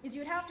lawyer is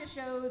you would have to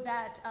show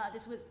that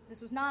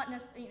this was not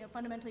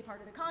fundamentally part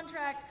of the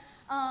contract,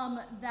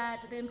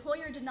 that the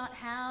employer did not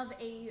have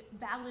a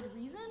valid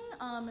reason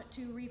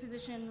to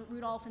reposition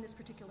Rudolph in this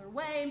particular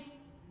way,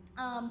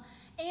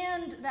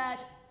 and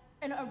that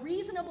a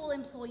reasonable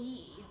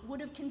employee would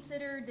have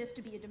considered this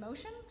to be a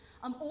demotion,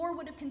 or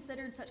would have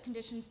considered such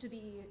conditions to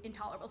be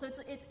intolerable. So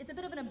it's a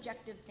bit of an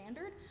objective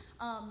standard.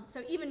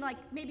 So even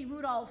maybe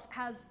Rudolph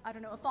has, I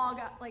don't know, a fog,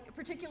 a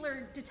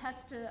particular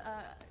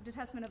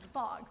detestment of the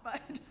fog,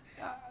 but.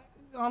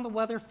 On the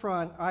weather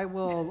front, I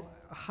will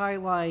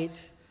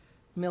highlight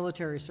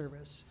military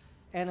service.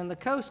 And in the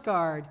Coast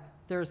Guard,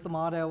 there's the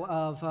motto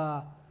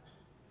of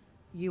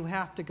you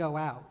have to go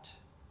out.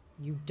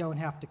 You don't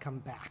have to come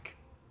back.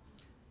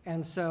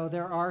 And so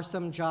there are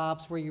some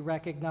jobs where you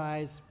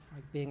recognize,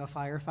 like being a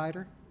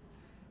firefighter,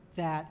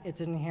 that it's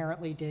an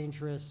inherently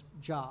dangerous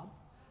job.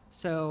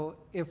 So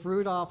if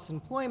Rudolph's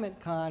employment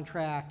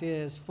contract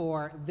is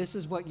for, this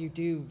is what you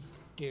do,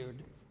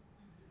 dude,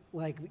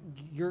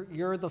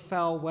 you're the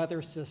foul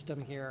weather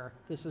system here,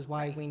 this is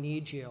why we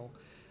need you,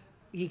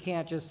 he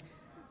can't just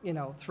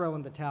throw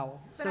in the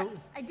towel. But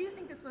I do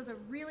think this was a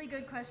really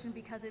good question,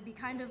 because it'd be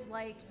kind of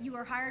like you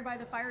are hired by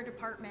the fire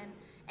department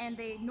and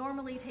they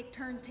normally take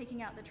turns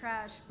taking out the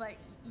trash, but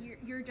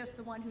you're just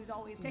the one who's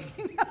always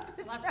taking out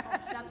the trash.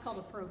 That's called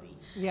a provy.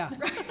 Yeah.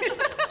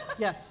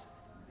 Yes.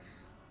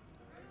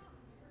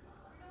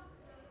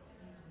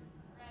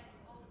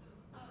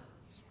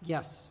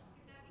 Yes.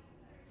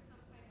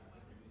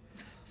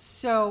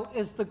 So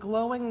is the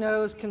glowing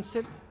nose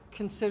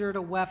considered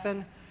a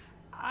weapon?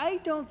 I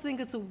don't think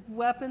it's a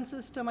weapon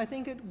system. I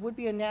think it would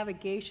be a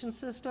navigation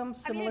system.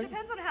 Similar. It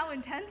depends on how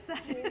intense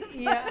that is.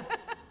 Yeah.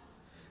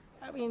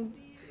 I mean,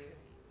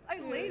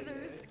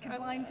 lasers can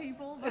blind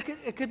people.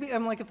 It could be,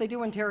 if they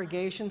do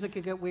interrogations, it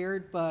could get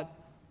weird, but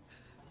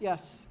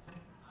yes.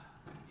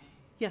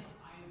 Yes.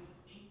 I would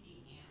think the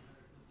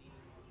antlers would be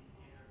more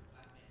considered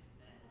weapons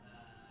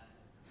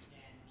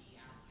than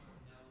the actual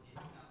nose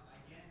itself.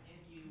 I guess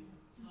if you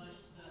hold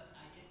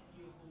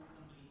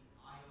somebody's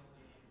eye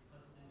open and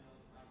put the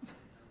nose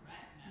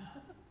right in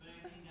the retina, but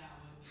I think that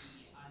would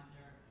be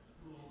under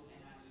cruel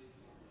and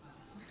unusual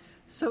punishment.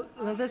 So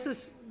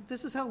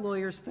this is how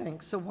lawyers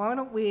think. So why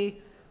don't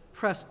we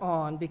press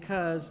on,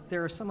 because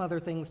there are some other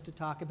things to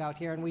talk about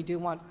here, and we do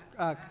want.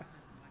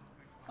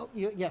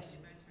 Yes.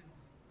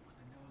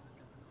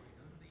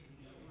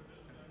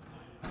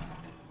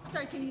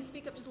 Sorry, can you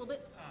speak up just a little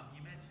bit?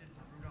 You mentioned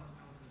Rudolph's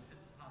nose is a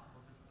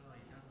possible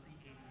disability. Does the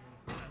ADA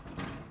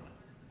specify what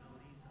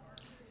disabilities are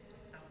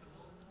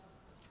acceptable?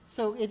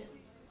 So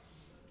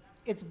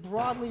it's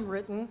broadly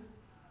written,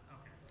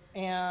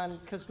 and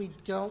because we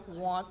don't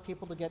want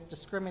people to get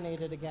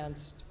discriminated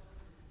against,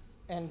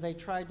 and they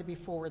tried to be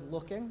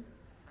forward-looking.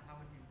 So how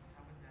would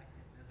that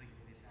get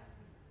designated as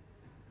a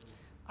disability?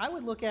 I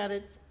would look at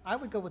it. I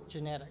would go with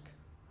genetic.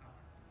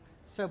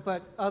 So,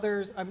 but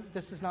others.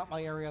 This is not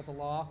my area of the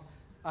law.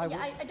 I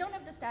don't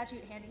have the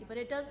statute handy, but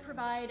it does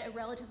provide a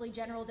relatively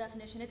general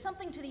definition. It's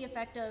something to the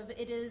effect of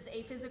it is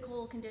a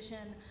physical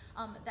condition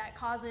that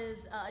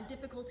causes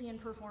difficulty in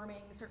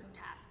performing certain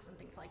tasks and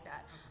things like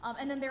that.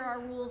 And then there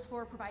are rules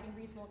for providing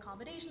reasonable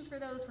accommodations for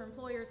those, for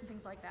employers and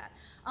things like that.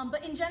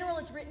 But in general,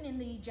 it's written in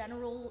the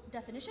general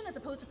definition as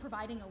opposed to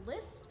providing a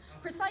list,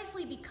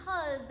 precisely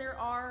because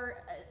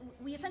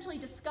we essentially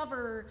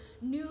discover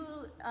new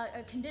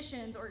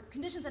conditions or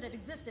conditions that had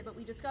existed, but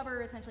we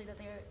discover essentially that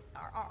they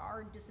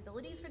are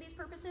disabilities. disabilities for these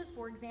purposes.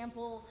 For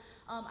example,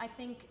 I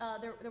think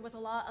there was a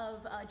lot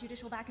of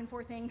judicial back and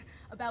forthing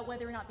about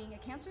whether or not being a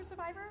cancer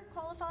survivor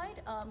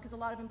qualified, because a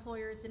lot of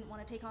employers didn't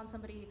want to take on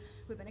somebody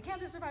who had been a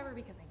cancer survivor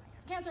because they might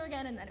have cancer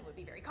again, and then it would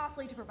be very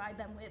costly to provide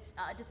them with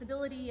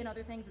disability and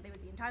other things that they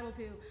would be entitled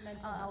to.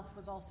 Mental health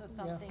was also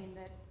something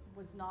that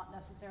was not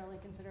necessarily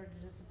considered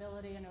a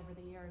disability, and over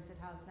the years it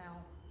has now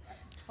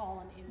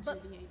fallen into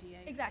the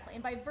ADA. Exactly,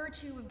 and by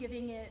virtue of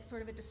giving it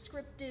sort of a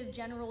descriptive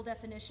general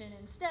definition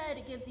instead,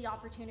 it gives the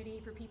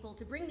opportunity for people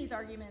to bring these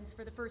arguments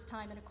for the first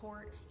time in a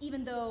court,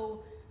 even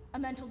though a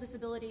mental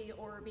disability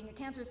or being a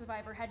cancer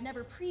survivor had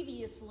never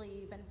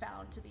previously been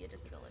found to be a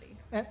disability.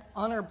 And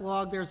on our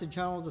blog, there's a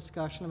general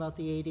discussion about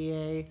the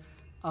ADA,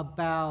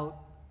 about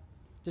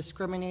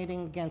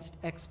discriminating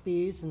against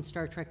XBs in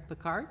Star Trek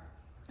Picard.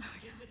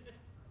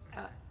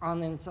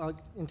 It's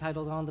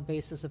entitled On the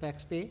Basis of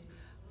XB.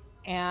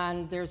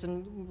 And there's a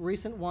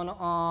recent one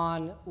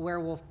on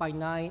Werewolf by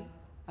Night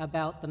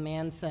about the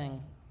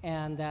Man-Thing,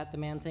 and that the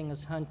Man-Thing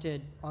is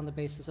hunted on the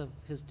basis of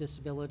his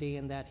disability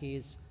and that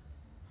he's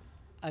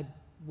a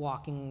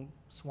walking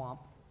swamp.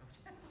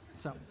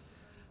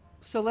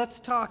 So let's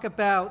talk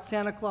about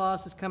Santa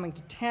Claus is coming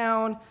to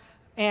town,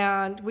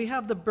 and we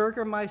have the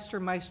Burgermeister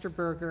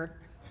Meisterburger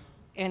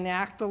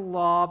enact a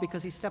law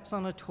because he steps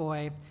on a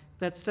toy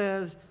that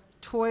says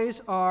toys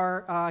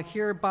are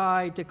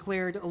hereby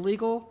declared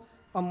illegal,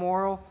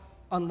 immoral,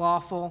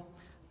 unlawful,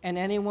 and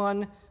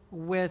anyone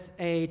with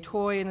a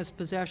toy in his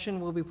possession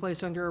will be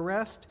placed under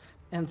arrest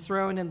and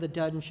thrown in the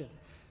dungeon.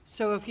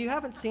 So if you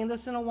haven't seen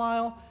this in a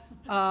while,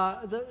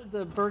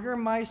 the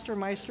Burgermeister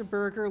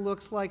Meisterburger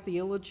looks like the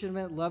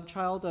illegitimate love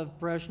child of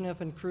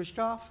Brezhnev and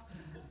Khrushchev,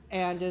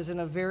 and is in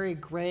a very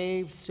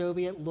gray,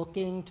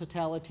 Soviet-looking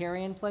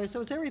totalitarian place.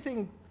 So it's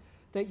everything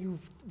that you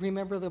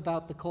remember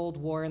about the Cold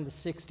War in the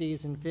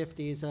 60s and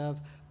 50s of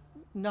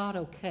not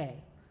okay,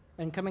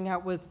 and coming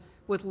out with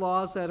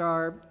laws that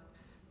are,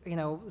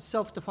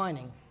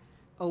 self-defining,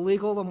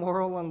 illegal,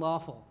 immoral,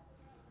 unlawful.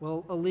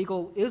 Well,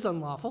 illegal is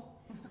unlawful.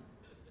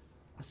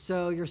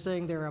 So you're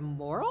saying they're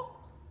immoral?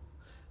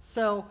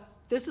 So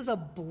this is a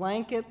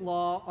blanket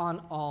law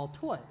on all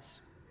toys.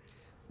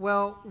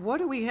 Well, what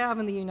do we have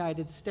in the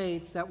United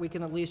States that we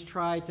can at least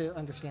try to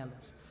understand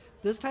this?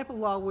 This type of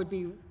law would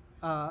be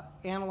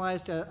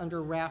analyzed under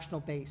a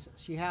rational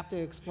basis. You have to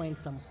explain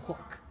some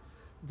hook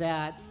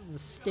that the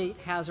state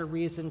has a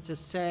reason to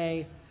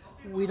say,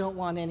 we don't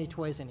want any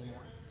toys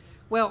anymore.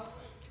 Well,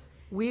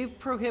 we've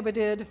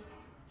prohibited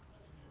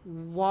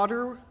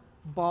water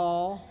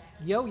ball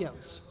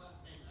yo-yos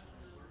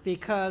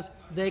because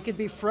they could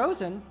be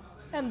frozen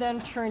and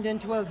then turned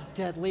into a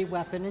deadly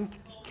weapon and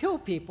kill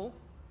people.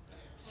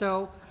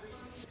 So,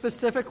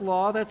 specific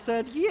law that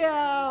said,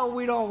 yeah,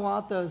 we don't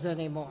want those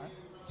anymore.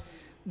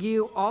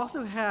 You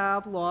also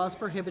have laws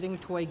prohibiting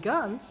toy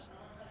guns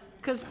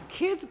because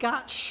kids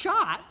got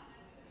shot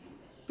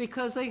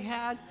because they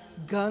had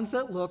guns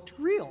that looked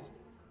real.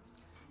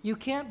 You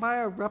can't buy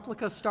a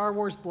replica Star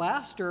Wars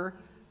blaster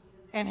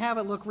and have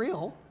it look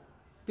real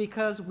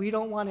because we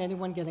don't want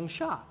anyone getting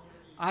shot.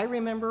 I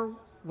remember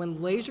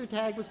when laser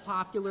tag was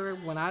popular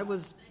when I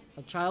was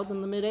a child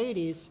in the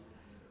mid-'80s,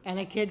 and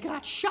a kid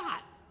got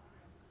shot.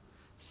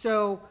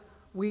 So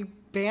we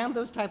banned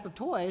those type of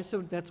toys,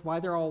 so that's why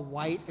they're all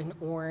white and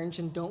orange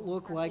and don't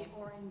look like... The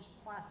orange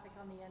plastic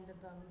on the end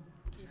of them,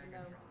 even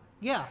though...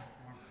 Yeah.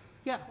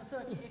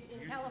 So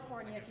if in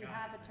California, if you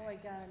have a toy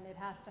gun, it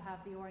has to have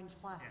the orange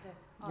plastic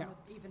on it,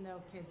 even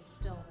though kids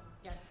still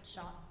get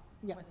shot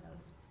with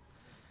those.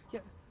 Yeah.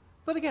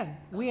 But again,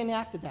 we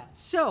enacted that.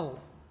 So,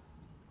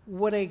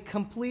 would a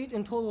complete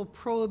and total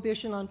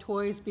prohibition on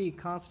toys be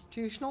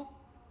constitutional?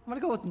 I'm going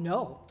to go with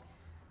no.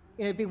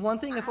 It'd be one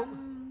thing if it...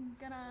 I'm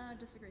gonna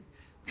disagree.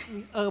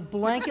 A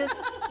blanket...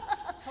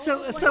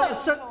 So I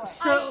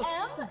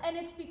am, and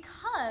it's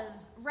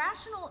because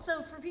rational.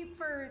 So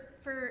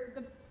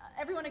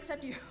everyone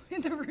except you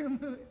in the room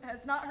who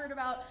has not heard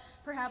about,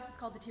 perhaps it's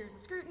called the tiers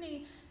of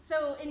scrutiny.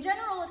 So in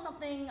general, if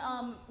something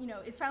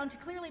is found to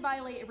clearly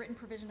violate a written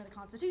provision of the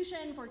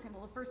Constitution, for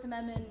example, the First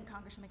Amendment,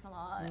 Congress should make a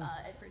law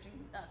infringing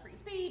free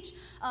speech,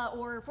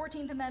 or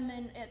 14th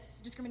Amendment, it's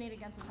discriminating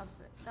against a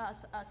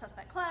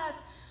suspect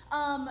class.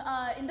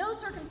 In those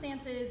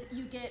circumstances,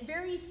 you get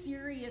very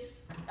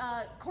serious,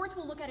 courts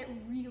will look at it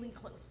really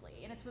closely,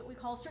 and it's what we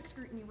call strict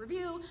scrutiny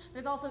review.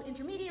 There's also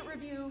intermediate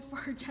review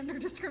for gender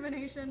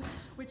discrimination,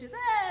 which is,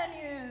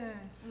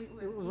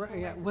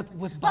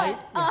 with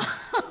bite.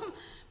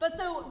 But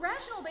so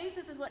rational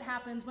basis is what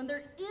happens when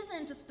there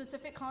isn't a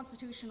specific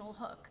constitutional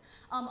hook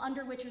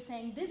under which you're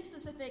saying this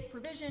specific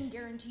provision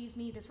guarantees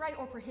me this right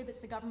or prohibits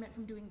the government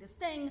from doing this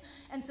thing,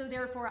 and so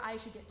therefore I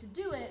should get to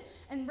do it.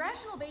 And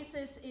rational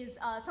basis is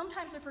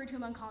sometimes referred to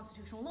among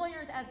constitutional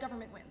lawyers as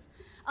government wins.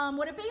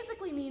 What it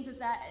basically means is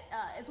that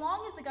as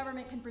long as the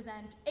government can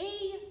present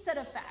a set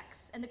of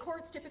facts, and the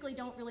courts typically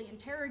don't really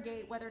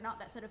interrogate whether or not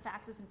that set of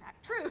facts is in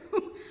fact true,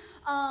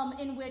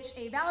 in which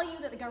a value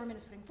that the government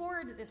is putting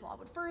forward that this law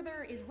would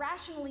further is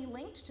rationally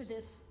linked to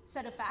this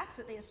set of facts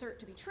that they assert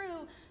to be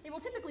true, they will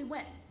typically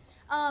win.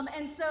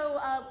 And so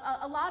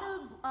a lot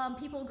of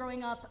people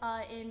growing up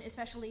in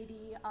especially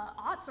the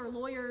aughts or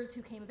lawyers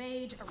who came of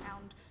age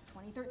around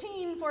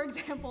 2013, for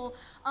example,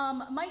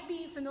 might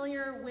be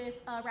familiar with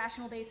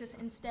rational basis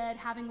instead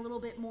having a little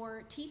bit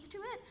more teeth to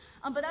it.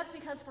 But that's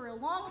because for a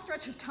long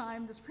stretch of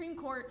time, the Supreme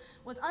Court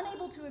was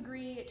unable to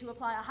agree to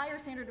apply a higher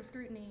standard of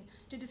scrutiny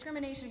to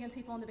discrimination against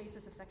people on the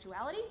basis of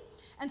sexuality.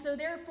 And so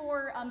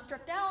therefore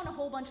struck down a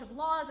whole bunch of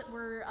laws that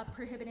were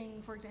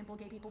prohibiting, for example,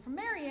 gay people from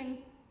marrying,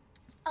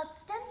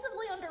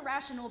 ostensibly under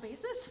rational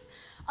basis,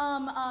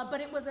 but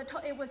it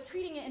was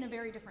treating it in a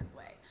very different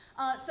way.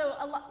 So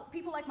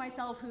people like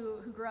myself who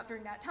grew up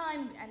during that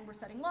time and were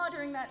studying law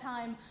during that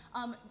time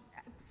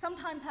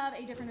sometimes have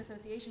a different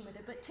association with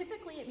it, but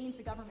typically it means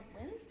the government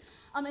wins.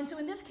 And so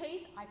in this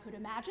case, I could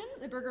imagine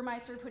the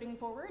Burgermeister putting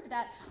forward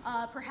that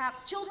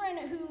perhaps children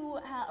who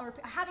or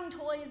having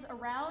toys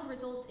around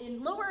results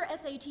in lower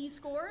SAT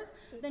scores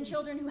than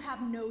children who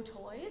have no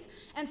toys.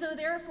 And so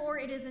therefore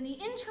it is in the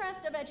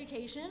interest of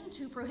education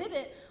to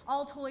prohibit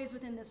all toys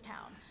within this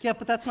town. Yeah,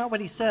 but that's not what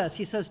he says.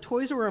 He says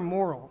toys are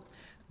immoral.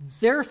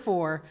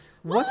 Therefore,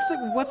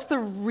 what's the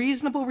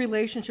reasonable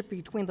relationship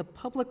between the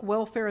public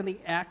welfare and the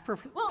act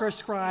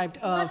prescribed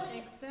of?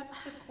 Except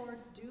the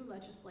courts do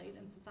legislate,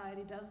 and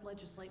society does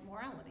legislate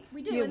morality.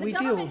 We do, Yeah, and we the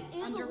government do.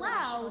 is Under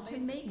allowed to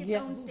rational make its Yeah.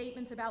 own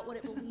statements about what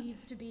it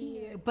believes to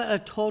be. But a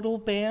total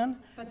ban?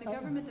 But the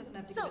government doesn't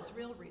have to So- give its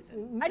real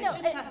reason. I know,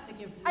 It just it- has to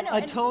give I know, A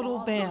and total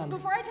laws. ban.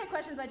 Before I take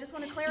questions, I just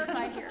want to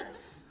clarify here.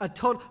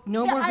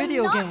 No that more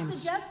video I'm not games.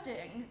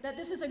 suggesting that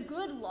this is a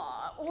good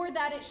law or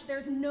that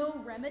there's no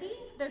remedy,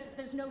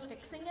 there's no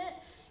fixing it.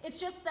 It's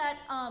just that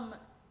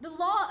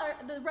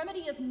the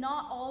remedy is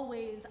not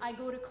always I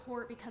go to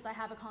court because I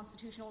have a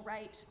constitutional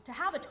right to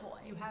have a toy.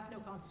 You have no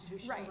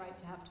constitutional Right. right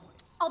to have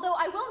toys. Although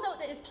I will note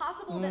that it's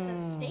possible that the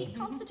state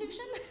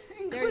constitution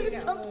There you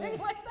includes go. something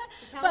like that.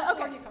 The But okay,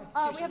 California we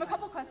Constitution have a might.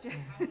 couple questions. How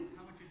would you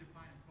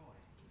define a toy?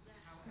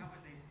 How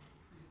would they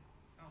prove,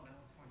 oh, that's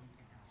a toy you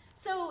can't have?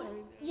 So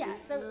yeah,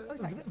 oh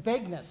sorry.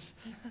 Vagueness.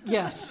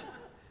 Yes. But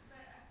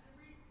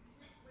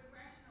with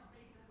rational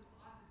basis of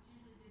laws, it's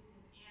usually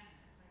viewed as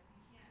animus. Like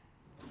you can't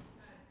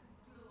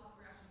do a law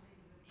for rational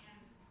basis of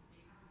animus basis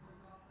because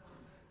there's also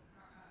a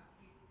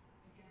case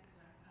against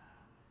a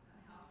house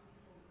for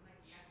people with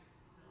psychiatric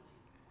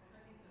disabilities. So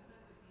I think the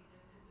hook would be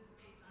this: is this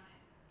based on a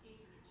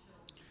hatred of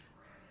children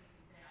or evidence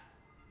of that?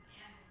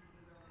 Animus is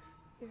the real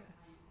reason.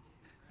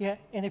 Yeah,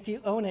 and if you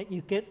own it,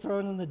 you get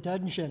thrown in the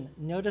dungeon.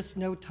 Notice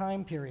no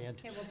time period.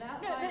 Okay, well, that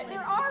No, violates there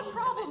the are Eighth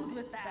problems Amendment,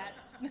 with that.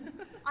 but-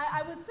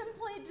 I was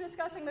simply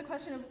discussing the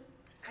question of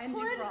And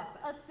due could process.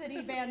 a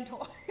city ban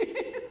toys? But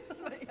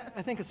yes.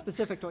 I think a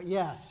specific toy,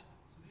 yes. So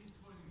these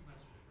toys in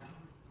question, if I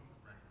remember the film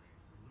correctly,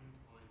 were balloon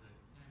toys that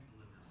Sam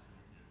delivers to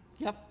the kids.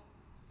 Yep. So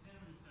Sam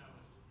had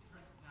established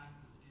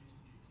trespasses into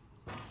these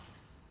people's homes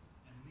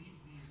and leaves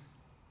these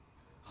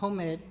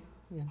Homemade.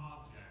 Yeah.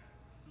 objects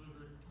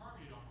delivered,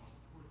 targeted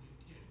almost towards these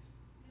kids.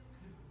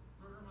 Could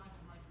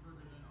Burgermeister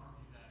Meisterberger then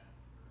argue that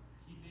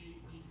they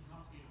need to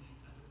confiscate these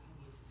as a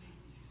public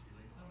safety issue?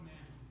 Like some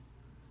man is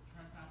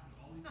trespassing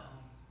all these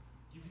homes,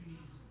 giving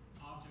these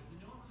objects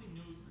that no one really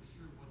knows for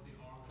sure what they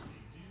are, what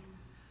they do.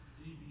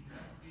 They need to be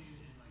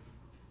investigated and like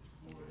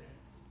explored and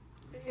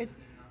It-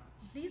 they're not.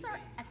 These are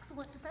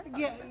excellent defense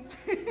Yeah. arguments.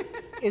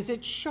 Is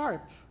it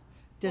sharp?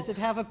 Does it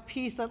have a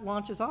piece that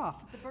launches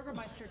off? The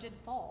Burgermeister did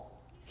fall.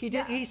 He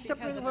did. Yeah, He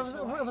stepped. because It of a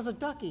toy. was a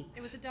ducky.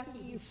 It was a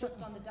ducky. He So-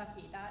 slipped on the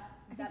ducky. That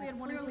think we is had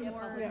one or two clearly a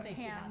more public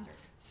safety hands. hazard.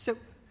 So,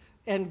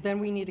 and then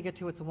we need to get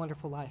to It's a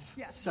Wonderful Life.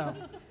 Yes. So,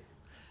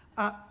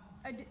 And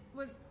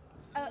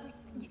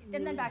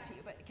then back to you.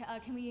 But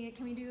can we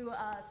do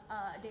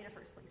data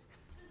first, please?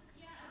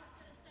 Yeah, I was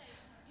gonna say,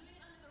 doing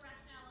it under the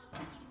rationale of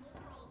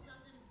immoral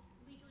doesn't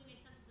legally make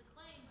sense as a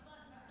claim,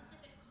 but the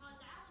specific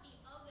causality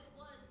of it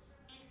was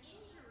an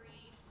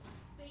injury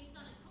based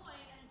on a toy,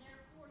 and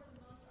therefore the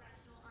most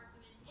rational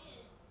argument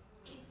is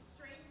a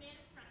strange man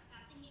is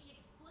trespassing. He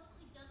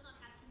explicitly does not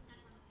have consent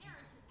from the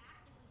parents who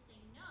actively say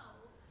no.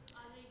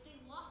 They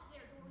lock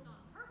their doors on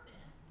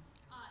purpose.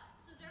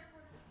 So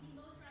therefore, the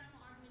most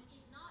rational argument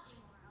is not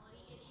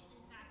immorality. It is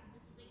in fact that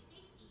this is a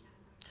safety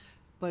hazard.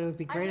 but it would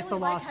be I great really if the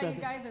law like how said.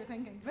 you guys are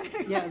thinking.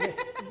 Yeah,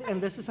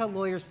 and this is how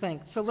lawyers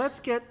think. So let's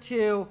get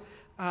to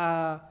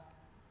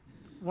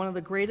one of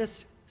the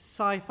greatest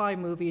sci-fi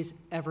movies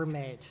ever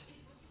made.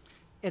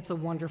 It's a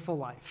Wonderful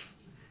Life,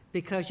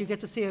 because you get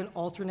to see an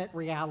alternate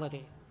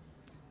reality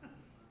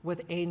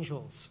with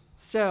angels.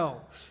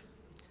 So,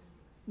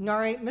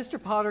 Nari,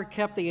 Mr. Potter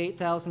kept the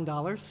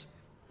 $8,000,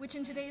 Which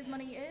in today's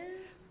money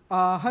is?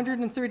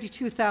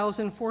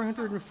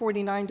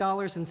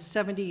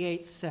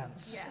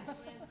 $132,449.78. Yeah.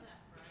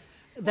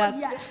 That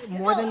Yes.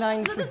 more than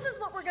 9 So feet. this is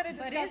what we're going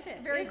to But discuss is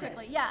it? very Is it?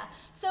 quickly. Yeah.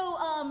 So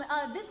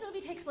this movie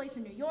takes place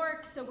in New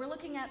York. So we're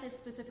looking at this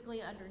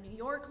specifically under New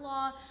York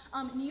law.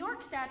 New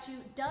York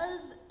statute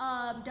does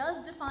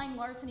define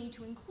larceny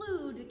to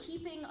include the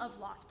keeping of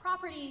lost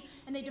property,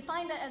 and they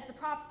define that as the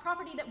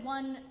property that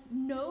one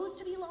knows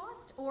to be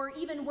lost, or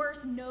even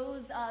worse,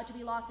 knows to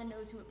be lost and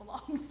knows who it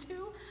belongs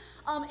to.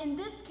 In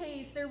this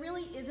case, there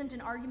really isn't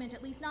an argument,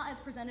 at least not as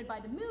presented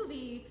by the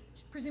movie.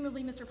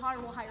 Presumably Mr. Potter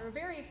will hire a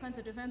very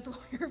expensive defense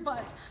lawyer,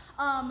 but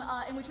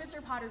in which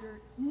Mr. Potter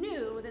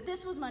knew that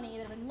this was money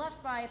that had been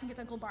left by, I think it's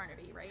Uncle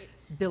Barnaby, right?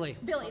 Billy.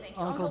 Billy, thank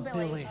you. Uncle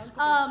Billy.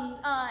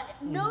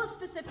 Knows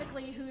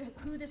specifically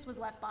who this was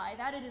left by,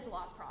 that it is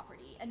lost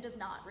property, and does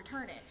not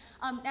return it.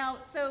 Now,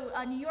 so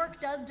New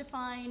York does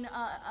define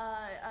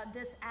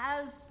this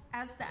as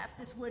theft.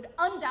 This would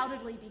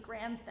undoubtedly be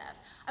grand theft.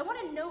 I want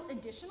to note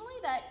additionally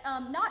that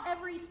not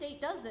every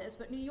state does this,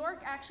 but New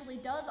York actually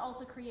does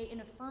also create an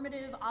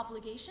affirmative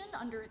obligation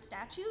under its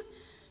statute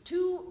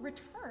to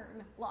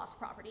return lost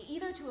property,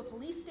 either to a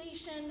police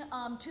station,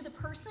 to the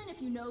person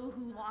if you know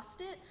who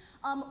lost it,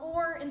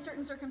 or in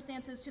certain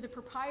circumstances to the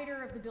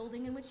proprietor of the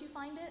building in which you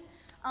find it.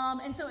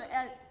 And so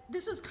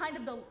this was kind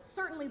of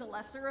certainly the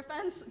lesser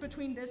offense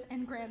between this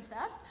and grand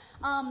theft,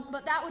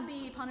 but that would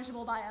be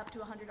punishable by up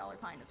to a $100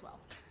 fine as well.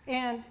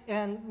 And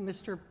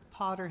Mr.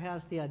 Potter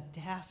has the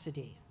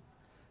audacity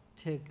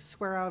to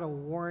swear out a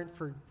warrant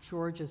for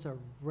George's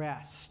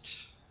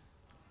arrest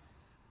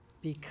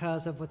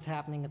because of what's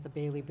happening at the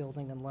Bailey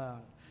Building and Loan.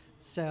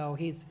 So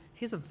he's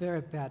a very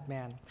bad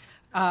man.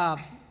 Which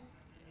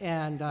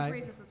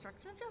raises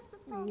obstruction of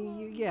justice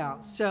problem.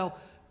 Yeah, so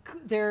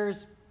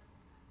there's,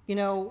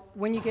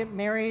 when you get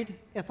married,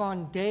 if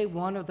on day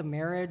one of the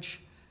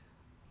marriage,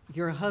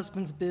 your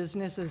husband's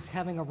business is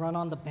having a run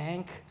on the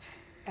bank,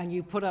 and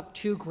you put up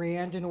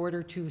 $2,000 in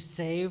order to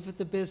save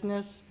the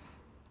business.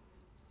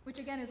 Which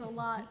again is a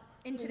lot.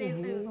 In today's,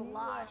 it was a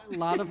lot. A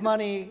lot of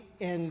money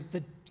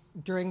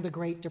during the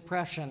Great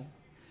Depression.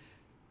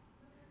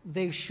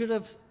 They should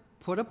have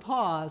put a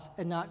pause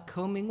and not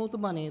commingled the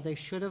money. They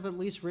should have at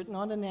least written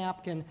on a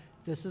napkin,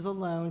 this is a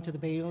loan to the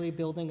Bailey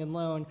Building and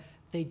Loan.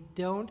 They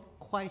don't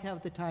quite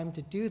have the time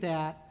to do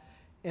that.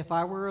 If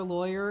I were a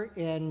lawyer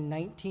in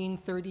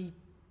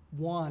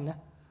 1931,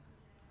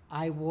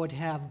 I would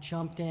have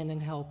jumped in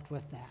and helped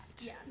with that.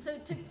 Yeah, so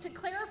to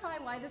clarify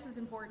why this is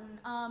important,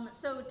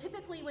 so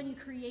typically when you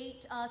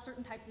create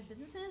certain types of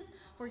businesses,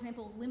 for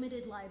example,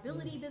 limited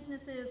liability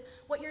businesses,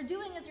 what you're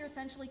doing is you're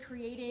essentially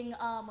creating,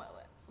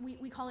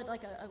 we call it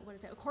like a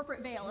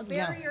corporate veil, a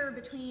barrier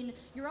between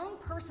your own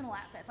personal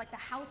assets, like the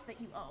house that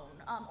you own,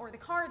 or the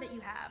car that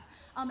you have,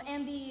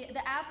 and the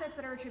assets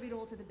that are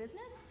attributable to the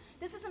business.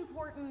 This is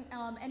important,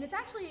 and it's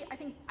actually, I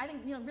think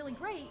really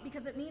great,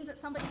 because it means that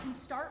somebody can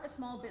start a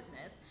small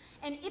business,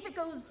 and if it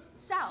goes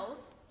south,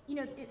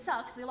 it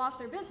sucks, they lost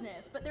their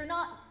business, but they're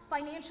not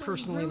financially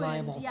personally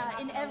ruined, liable.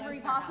 in every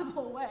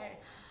possible way.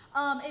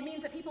 It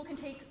means that people can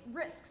take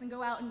risks and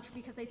go out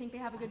because they think they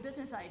have a good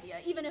business idea,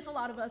 even if a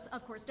lot of us,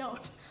 of course,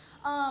 don't.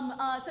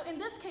 So in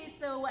this case,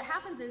 though, what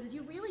happens is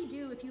you really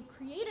do, if you've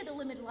created a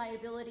limited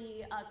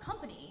liability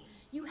company,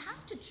 you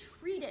have to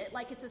treat it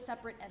like it's a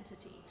separate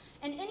entity.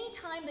 And any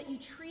time that you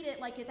treat it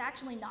like it's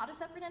actually not a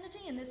separate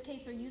entity, in this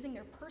case they're using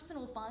their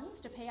personal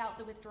funds to pay out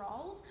the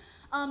withdrawals,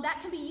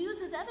 that can be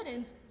used as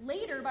evidence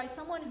later by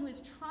someone who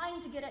is trying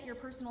to get at your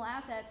personal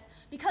assets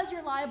because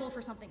you're liable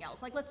for something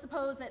else. Like let's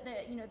suppose that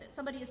that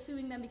somebody is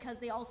suing them because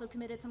they also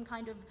committed some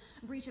kind of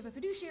breach of a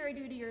fiduciary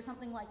duty or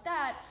something like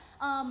that.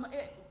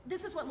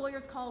 This is what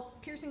lawyers call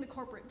piercing the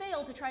corporate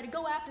veil, to try to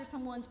go after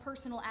someone's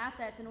personal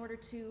assets in order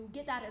to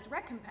get that as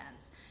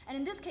recompense. And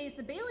in this case,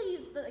 the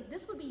Baileys,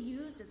 this would be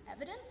used as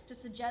evidence to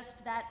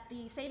suggest that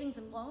the savings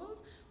and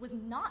loans was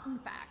not, in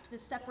fact,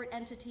 this separate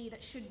entity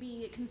that should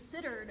be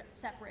considered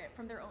separate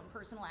from their own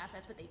personal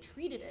assets, but they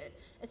treated it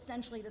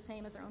essentially the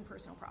same as their own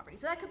personal property.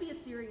 So that could be a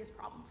serious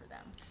problem for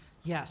them.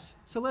 Yes.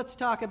 So let's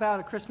talk about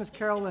A Christmas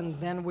Carol, and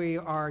then we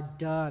are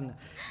done.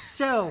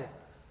 So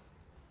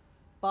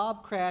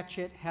Bob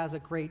Cratchit has a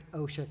great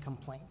OSHA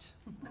complaint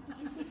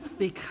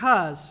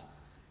because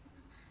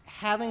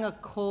having a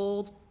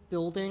cold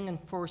building and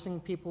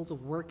forcing people to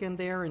work in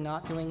there and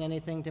not doing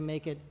anything to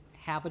make it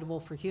habitable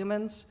for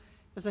humans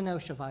is an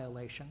OSHA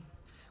violation.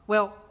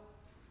 Well,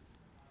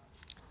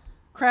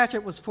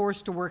 Cratchit was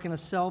forced to work in a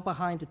cell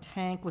behind a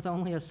tank with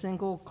only a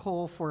single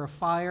coal for a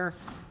fire.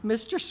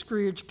 Mr.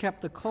 Scrooge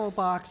kept the coal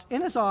box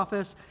in his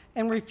office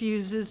and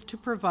refuses to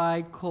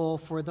provide coal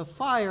for the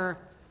fire.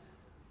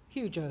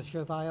 Huge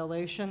OSHA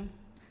violation.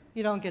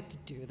 You don't get to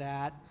do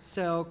that.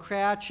 So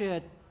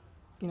Cratchit,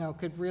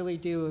 could really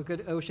do a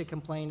good OSHA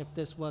complaint if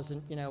this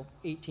wasn't,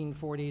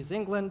 1840s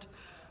England.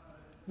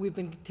 We've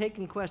been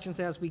taking questions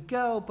as we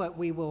go, but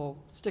we will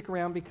stick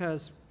around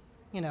because,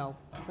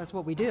 that's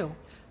what we do.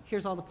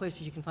 Here's all the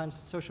places you can find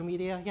social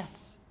media.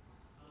 Yes?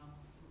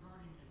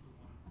 Regarding It's a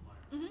Wonderful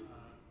Life, could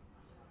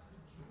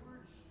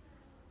George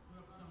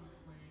put up some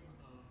claim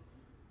of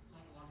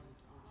psychological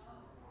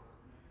torture or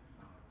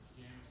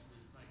damage to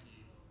his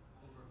psyche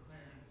over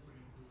Clarence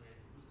putting him through a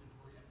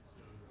hallucinatory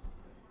episode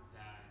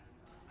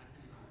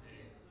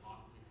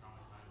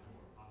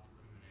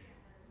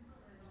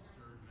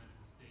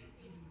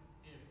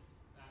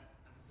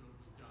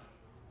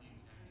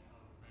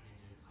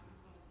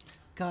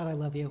God, I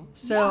love you.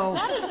 So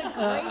That is a great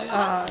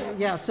question.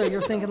 yeah, so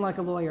you're thinking like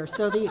a lawyer.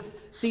 So the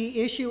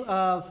issue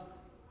of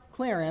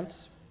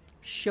Clarence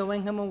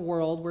showing him a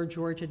world where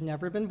George had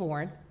never been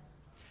born,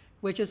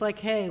 which is like,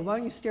 hey, why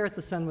don't you stare at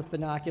the sun with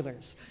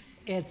binoculars?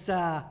 It's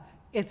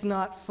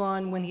not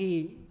fun when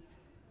he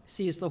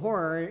sees the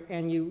horror,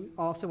 and you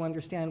also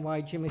understand why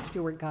Jimmy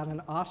Stewart got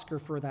an Oscar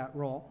for that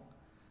role,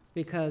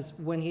 because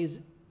when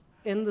he's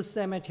in the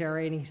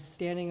cemetery and he's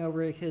standing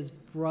over his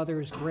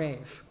brother's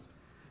grave,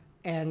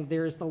 and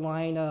there's the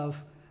line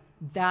of,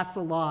 "That's a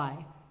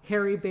lie.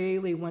 Harry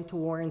Bailey went to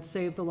war and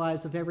saved the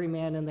lives of every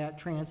man in that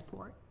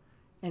transport."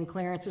 And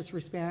Clarence's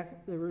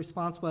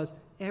response was,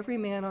 "Every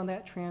man on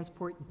that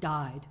transport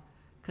died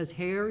because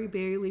Harry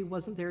Bailey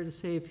wasn't there to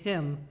save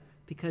him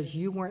because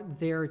you weren't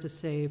there to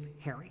save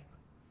Harry."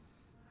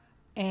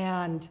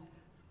 And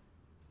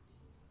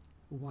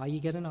why you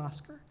get an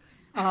Oscar?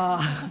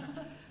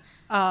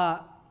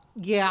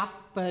 Yeah,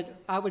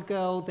 but I would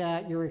go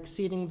that you're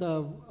exceeding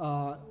the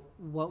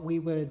what we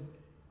would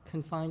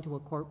confine to a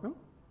courtroom.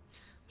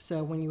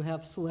 So when you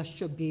have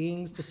celestial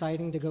beings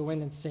deciding to go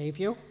in and save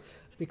you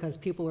because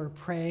people are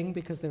praying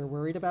because they're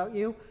worried about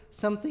you,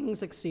 some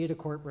things exceed a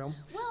courtroom.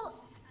 Well,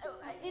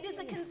 it is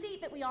a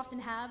conceit that we often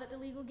have at the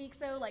Legal Geeks,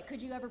 though. Like,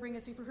 could you ever bring a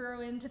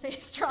superhero in to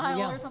face trial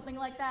Yeah. or something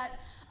like that?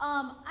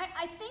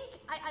 I think,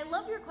 I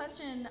love your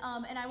question,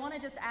 and I want to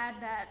just add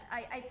that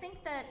I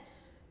think that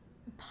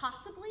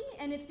possibly,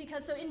 and it's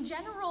because, so in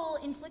general,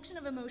 infliction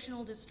of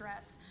emotional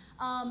distress,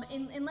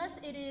 unless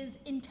it is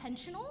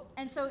intentional,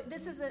 and so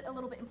this is a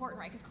little bit important,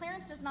 right? Because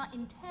Clarence does not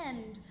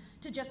intend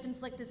to just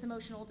inflict this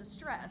emotional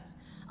distress.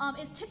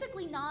 Is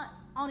typically not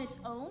on its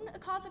own a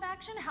cause of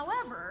action.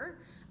 However,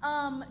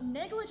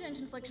 negligent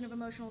infliction of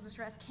emotional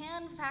distress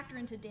can factor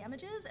into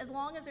damages as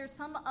long as there's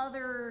some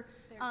other.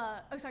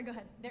 Sorry, go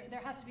ahead.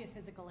 There has to be a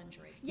physical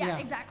injury. Yeah, Yeah.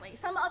 exactly.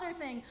 Some other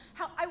thing.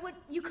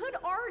 You could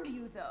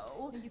argue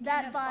though You can't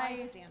that have by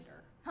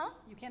bystander. huh?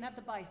 You can't have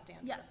the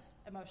bystander. Yes.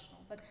 Emotional,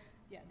 but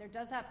yeah, there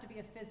does have to be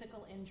a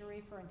physical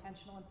injury for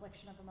intentional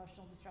infliction of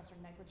emotional distress or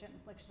negligent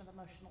infliction of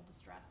emotional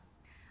distress.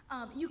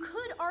 You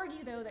could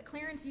argue, though, that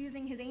Clarence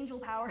using his angel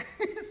powers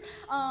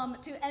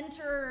to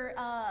enter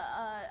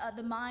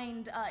the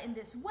mind in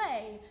this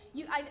way,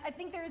 I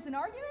think there is an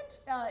argument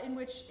in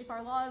which, if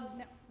our laws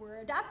were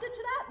adapted to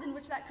that, in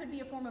which that could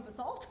be a form of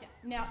assault.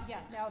 Now,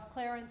 if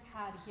Clarence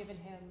had given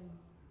him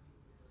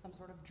some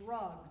sort of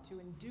drug to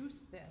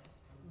induce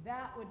this,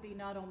 that would be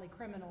not only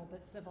criminal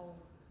but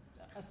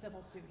a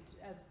civil suit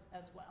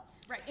as well.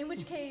 Right, in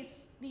which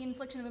case the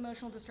infliction of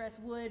emotional distress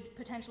would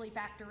potentially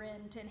factor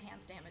in to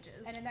enhance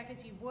damages. And in that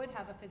case, you would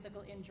have a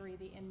physical injury.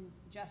 The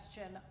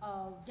ingestion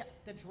of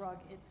the drug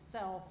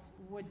itself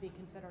would be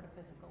considered a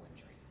physical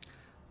injury.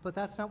 But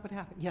that's not what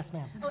happened. Yes,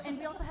 ma'am. Oh, and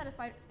we also had a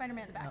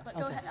Spider-Man at the back, but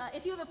go Okay. ahead.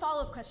 If you have a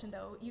follow-up question,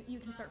 though, you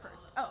can start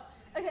first. Oh,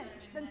 okay,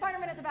 then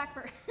Spider-Man at the back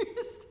first.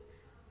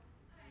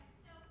 Alright,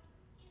 so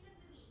in the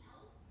movie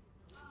Elf,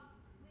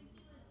 when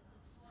he was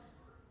a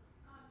toddler,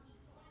 he crawled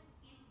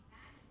into Santa's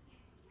bag and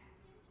Santa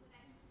kept him. Would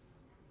that be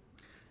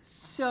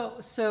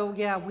So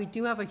yeah, we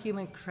do have a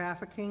human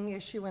trafficking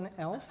issue in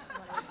Elf.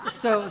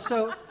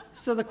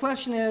 So the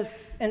question is,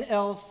 an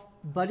elf,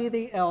 Buddy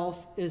the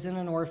elf, is in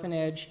an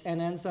orphanage and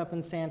ends up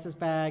in Santa's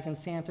bag, and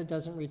Santa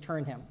doesn't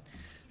return him.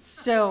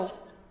 So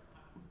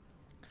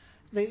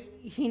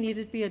he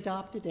needed to be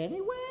adopted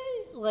anyway.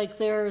 Like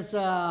there's. Did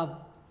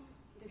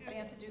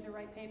Santa do the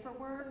right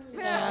paperwork? Did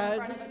he Yeah,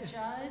 go in front of a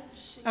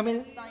judge? I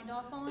mean- Get signed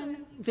off on?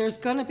 There's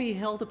going to be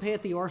hell to pay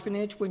at the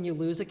orphanage when you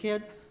lose a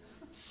kid.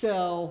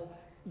 So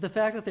the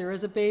fact that there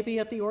is a baby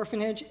at the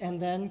orphanage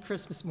and then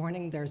Christmas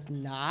morning there's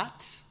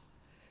not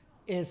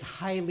is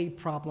highly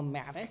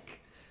problematic.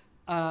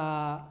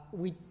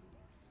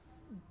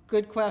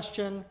 Good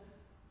question.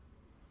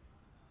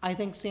 I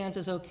think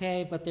Santa's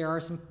okay, but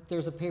there's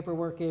a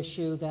paperwork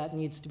issue that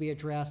needs to be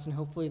addressed, and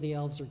hopefully the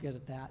elves are good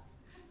at that.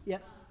 Yeah.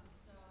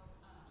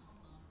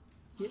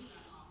 Yeah. Could the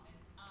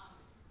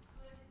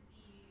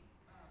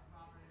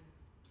robbers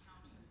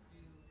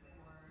countersue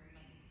for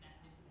like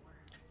excessive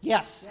force?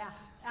 Yes. Yeah,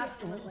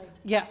 absolutely.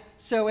 Yeah.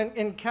 So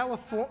in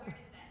California. Where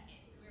does that hit?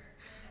 Where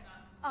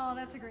about Oh,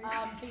 that's a great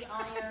question. The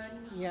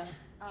iron, Yeah.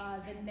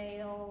 the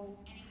nail,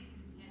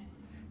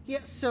 Yeah.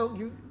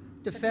 So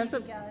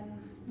defensive. the BB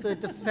guns. The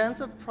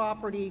defensive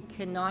property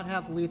cannot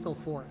have lethal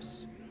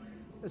force.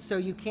 So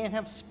you can't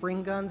have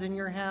spring guns in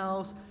your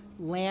house,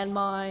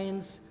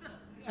 landmines,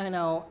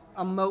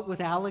 a moat with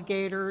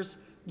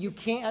alligators. You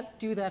can't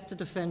do that to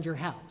defend your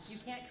You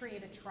house. can't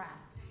create a trap.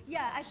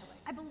 Yeah,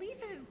 I believe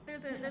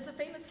there's a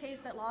famous case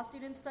that law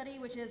students study,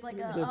 which is like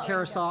a The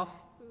Tarasoff.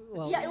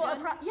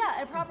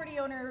 a property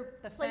owner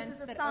The places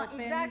fence a that sign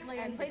opens exactly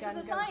and and the places gun a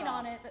goes sign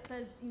on off. it that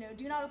says,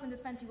 do not open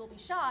this fence, you will be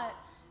shot.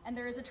 And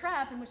there is a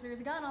trap in which there is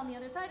a gun on the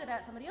other side of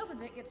that. Somebody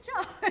opens it, gets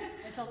shot.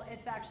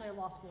 It's actually a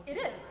law school It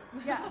case. is,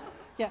 yeah.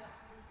 Yeah.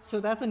 So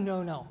that's a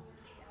no-no.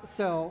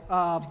 So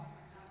Now,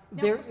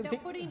 there.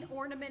 putting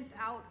ornaments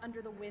out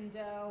under the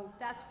window,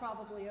 that's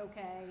probably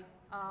okay.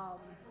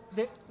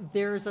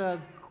 There's a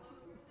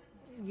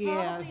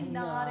Yeah, Probably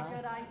not no. a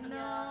good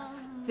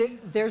idea.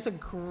 There's a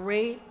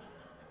great,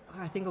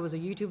 I think it was a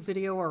YouTube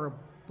video or a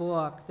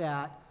book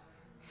that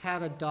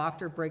had a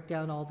doctor break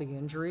down all the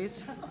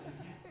injuries.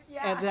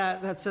 Yeah. And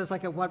that says,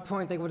 like, at what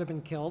point they would have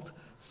been killed.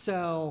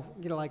 So,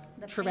 like,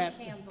 The paint traumatic.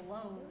 cans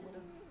alone would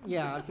have.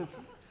 Yeah.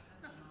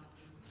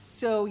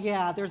 So,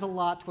 yeah, there's a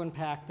lot to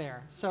unpack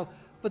there. So,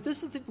 but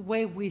this is the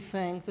way we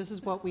think. This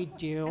is what we And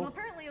do.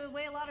 apparently the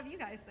way a lot of you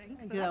guys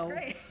think, so You that's know,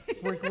 great.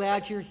 We're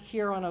glad you're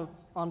here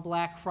on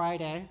Black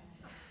Friday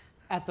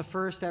at the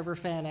first ever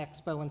Fan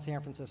Expo in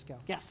San Francisco.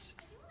 Yes.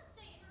 I do want to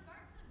say, in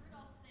regards to the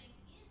Rudolph thing,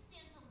 is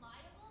Santa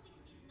liable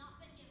because he's not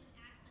been given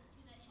access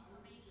to that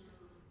information?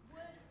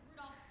 Would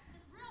Rudolph's,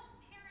 because Rudolph's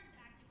parents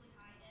actively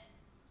hide it,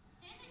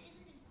 Santa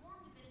isn't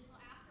informed of it until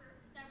after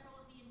several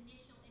of the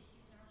initial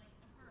issues are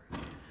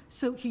occurred.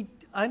 So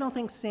I don't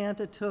think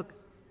Santa took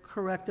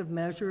corrective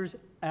measures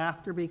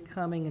after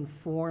becoming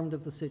informed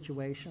of the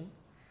situation.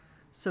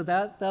 So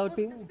that would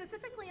be. Well,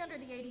 specifically under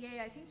the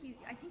ADA, I think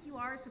you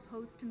are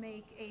supposed to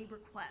make a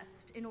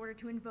request in order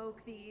to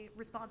invoke the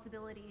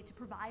responsibility to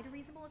provide a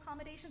reasonable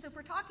accommodation. So if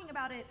we're talking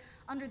about it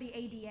under the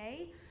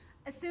ADA,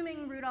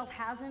 assuming Rudolph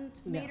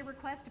hasn't made a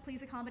request to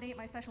please accommodate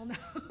my special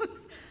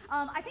nose,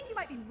 I think you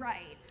might be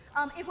right.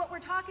 If what we're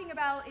talking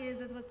about is,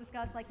 as was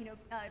discussed, like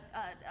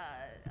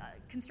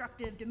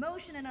constructive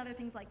demotion and other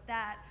things like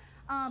that,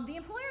 the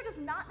employer does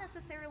not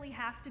necessarily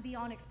have to be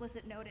on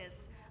explicit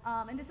notice.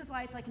 And this is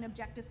why it's like an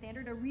objective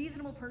standard. A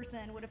reasonable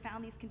person would have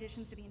found these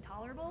conditions to be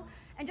intolerable.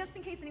 And just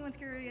in case anyone's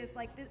curious,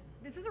 like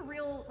this is a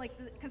real, like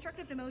the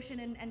constructive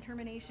demotion and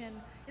termination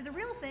is a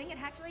real thing. It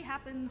actually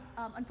happens,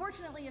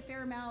 unfortunately, a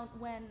fair amount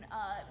when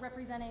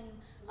representing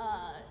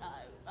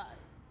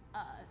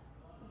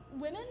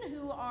women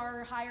who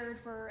are hired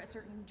for a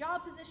certain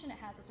job position. It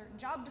has a certain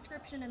job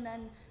description, and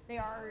then they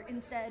are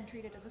instead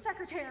treated as a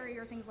secretary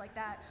or things like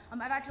that. I've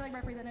actually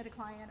represented a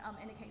client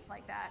in a case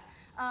like that.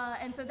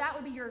 And so that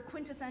would be your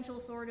quintessential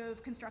sort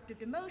of constructive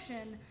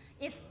demotion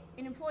if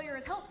an employer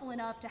is helpful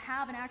enough to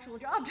have an actual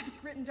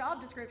written job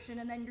description,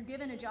 and then you're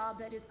given a job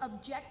that is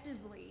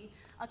objectively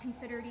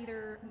considered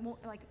either more,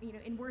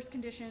 in worse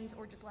conditions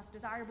or just less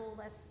desirable,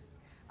 less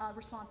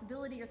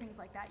responsibility or things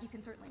like that. You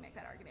can certainly make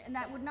that argument. And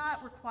that would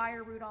not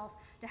require Rudolph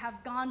to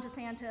have gone to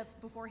Santa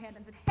beforehand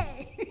and said,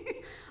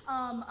 hey,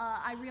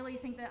 I really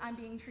think that I'm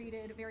being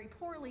treated very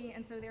poorly,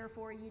 and so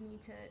therefore you need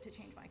to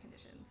change my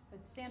conditions.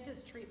 But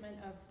Santa's treatment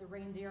of the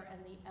reindeer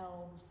and the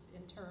elves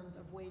in terms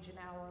of wage and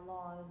hour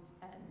laws,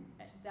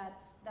 and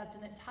that's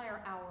an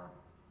entire hour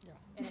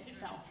in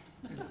itself.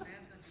 Does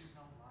Santa be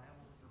held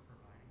liable for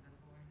providing the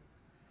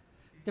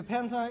toys?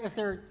 Depends on if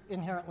they're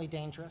inherently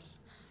dangerous.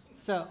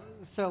 So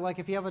like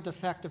if you have a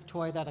defective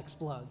toy that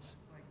explodes.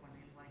 Like when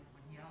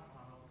he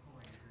outlawed all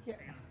toys, Yeah.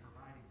 Santa's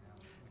providing them,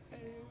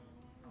 would he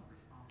be held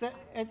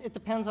responsible? It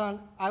depends on,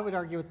 I would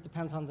argue it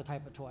depends on the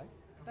type of toy.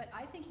 But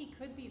I think he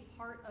could be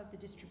part of the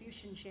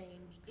distribution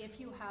chain if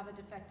you have a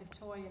defective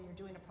toy and you're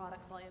doing a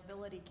products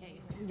liability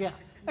case. Yeah.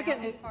 Now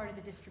Again, he's part of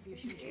the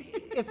distribution chain.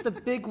 if the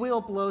big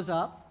wheel blows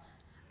up,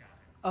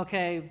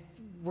 okay,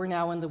 we're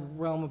now in the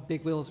realm of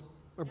big wheels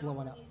are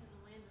blowing up. Into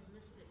the land of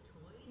misfit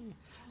toys.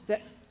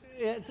 That,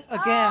 it's, again,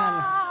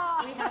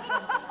 We have one.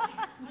 How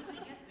did they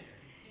get there?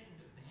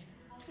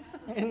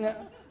 Did Santa abandon them?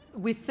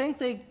 and, we think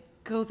they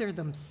go there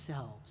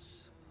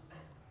themselves.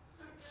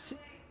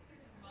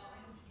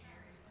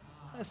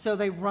 So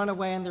they run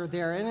away and they're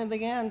there. And in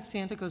the end,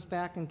 Santa goes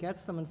back and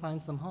gets them and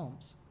finds them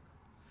homes.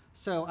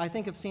 So I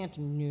think if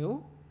Santa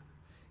knew,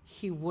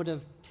 he would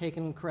have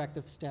taken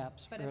corrective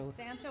steps. But if early.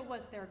 Santa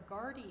was their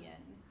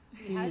guardian,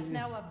 he has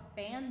now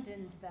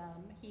abandoned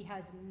them. He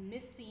has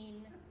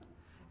missing.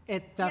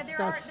 That's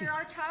There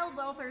are child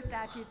welfare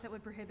statutes that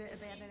would prohibit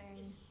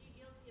abandoning. Is she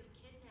guilty of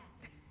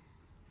kidnapping?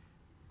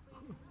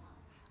 Queen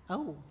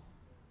Camilla. oh.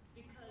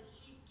 Because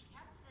she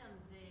kept them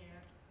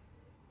there.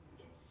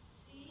 It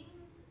seems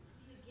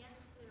to be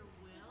against their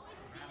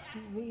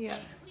will. Yeah.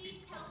 Please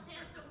tell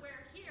Santa we're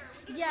here.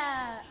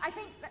 Yeah, I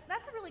think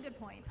that's a really good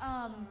point.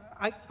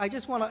 I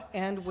just want to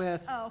end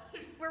with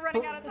We're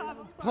running out of time.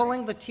 I'm sorry.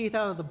 pulling the teeth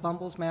out of the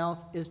bumble's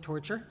mouth is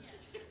torture,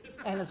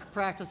 and is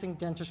practicing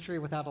dentistry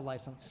without a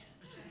license.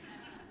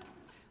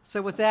 So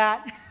with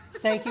that,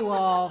 thank you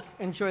all.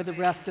 Enjoy the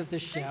rest of the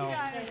show.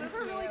 Thank you guys. Those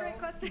are really great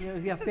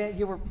questions.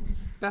 You were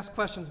best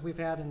questions we've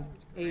had in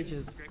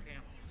ages.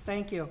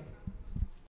 Thank you.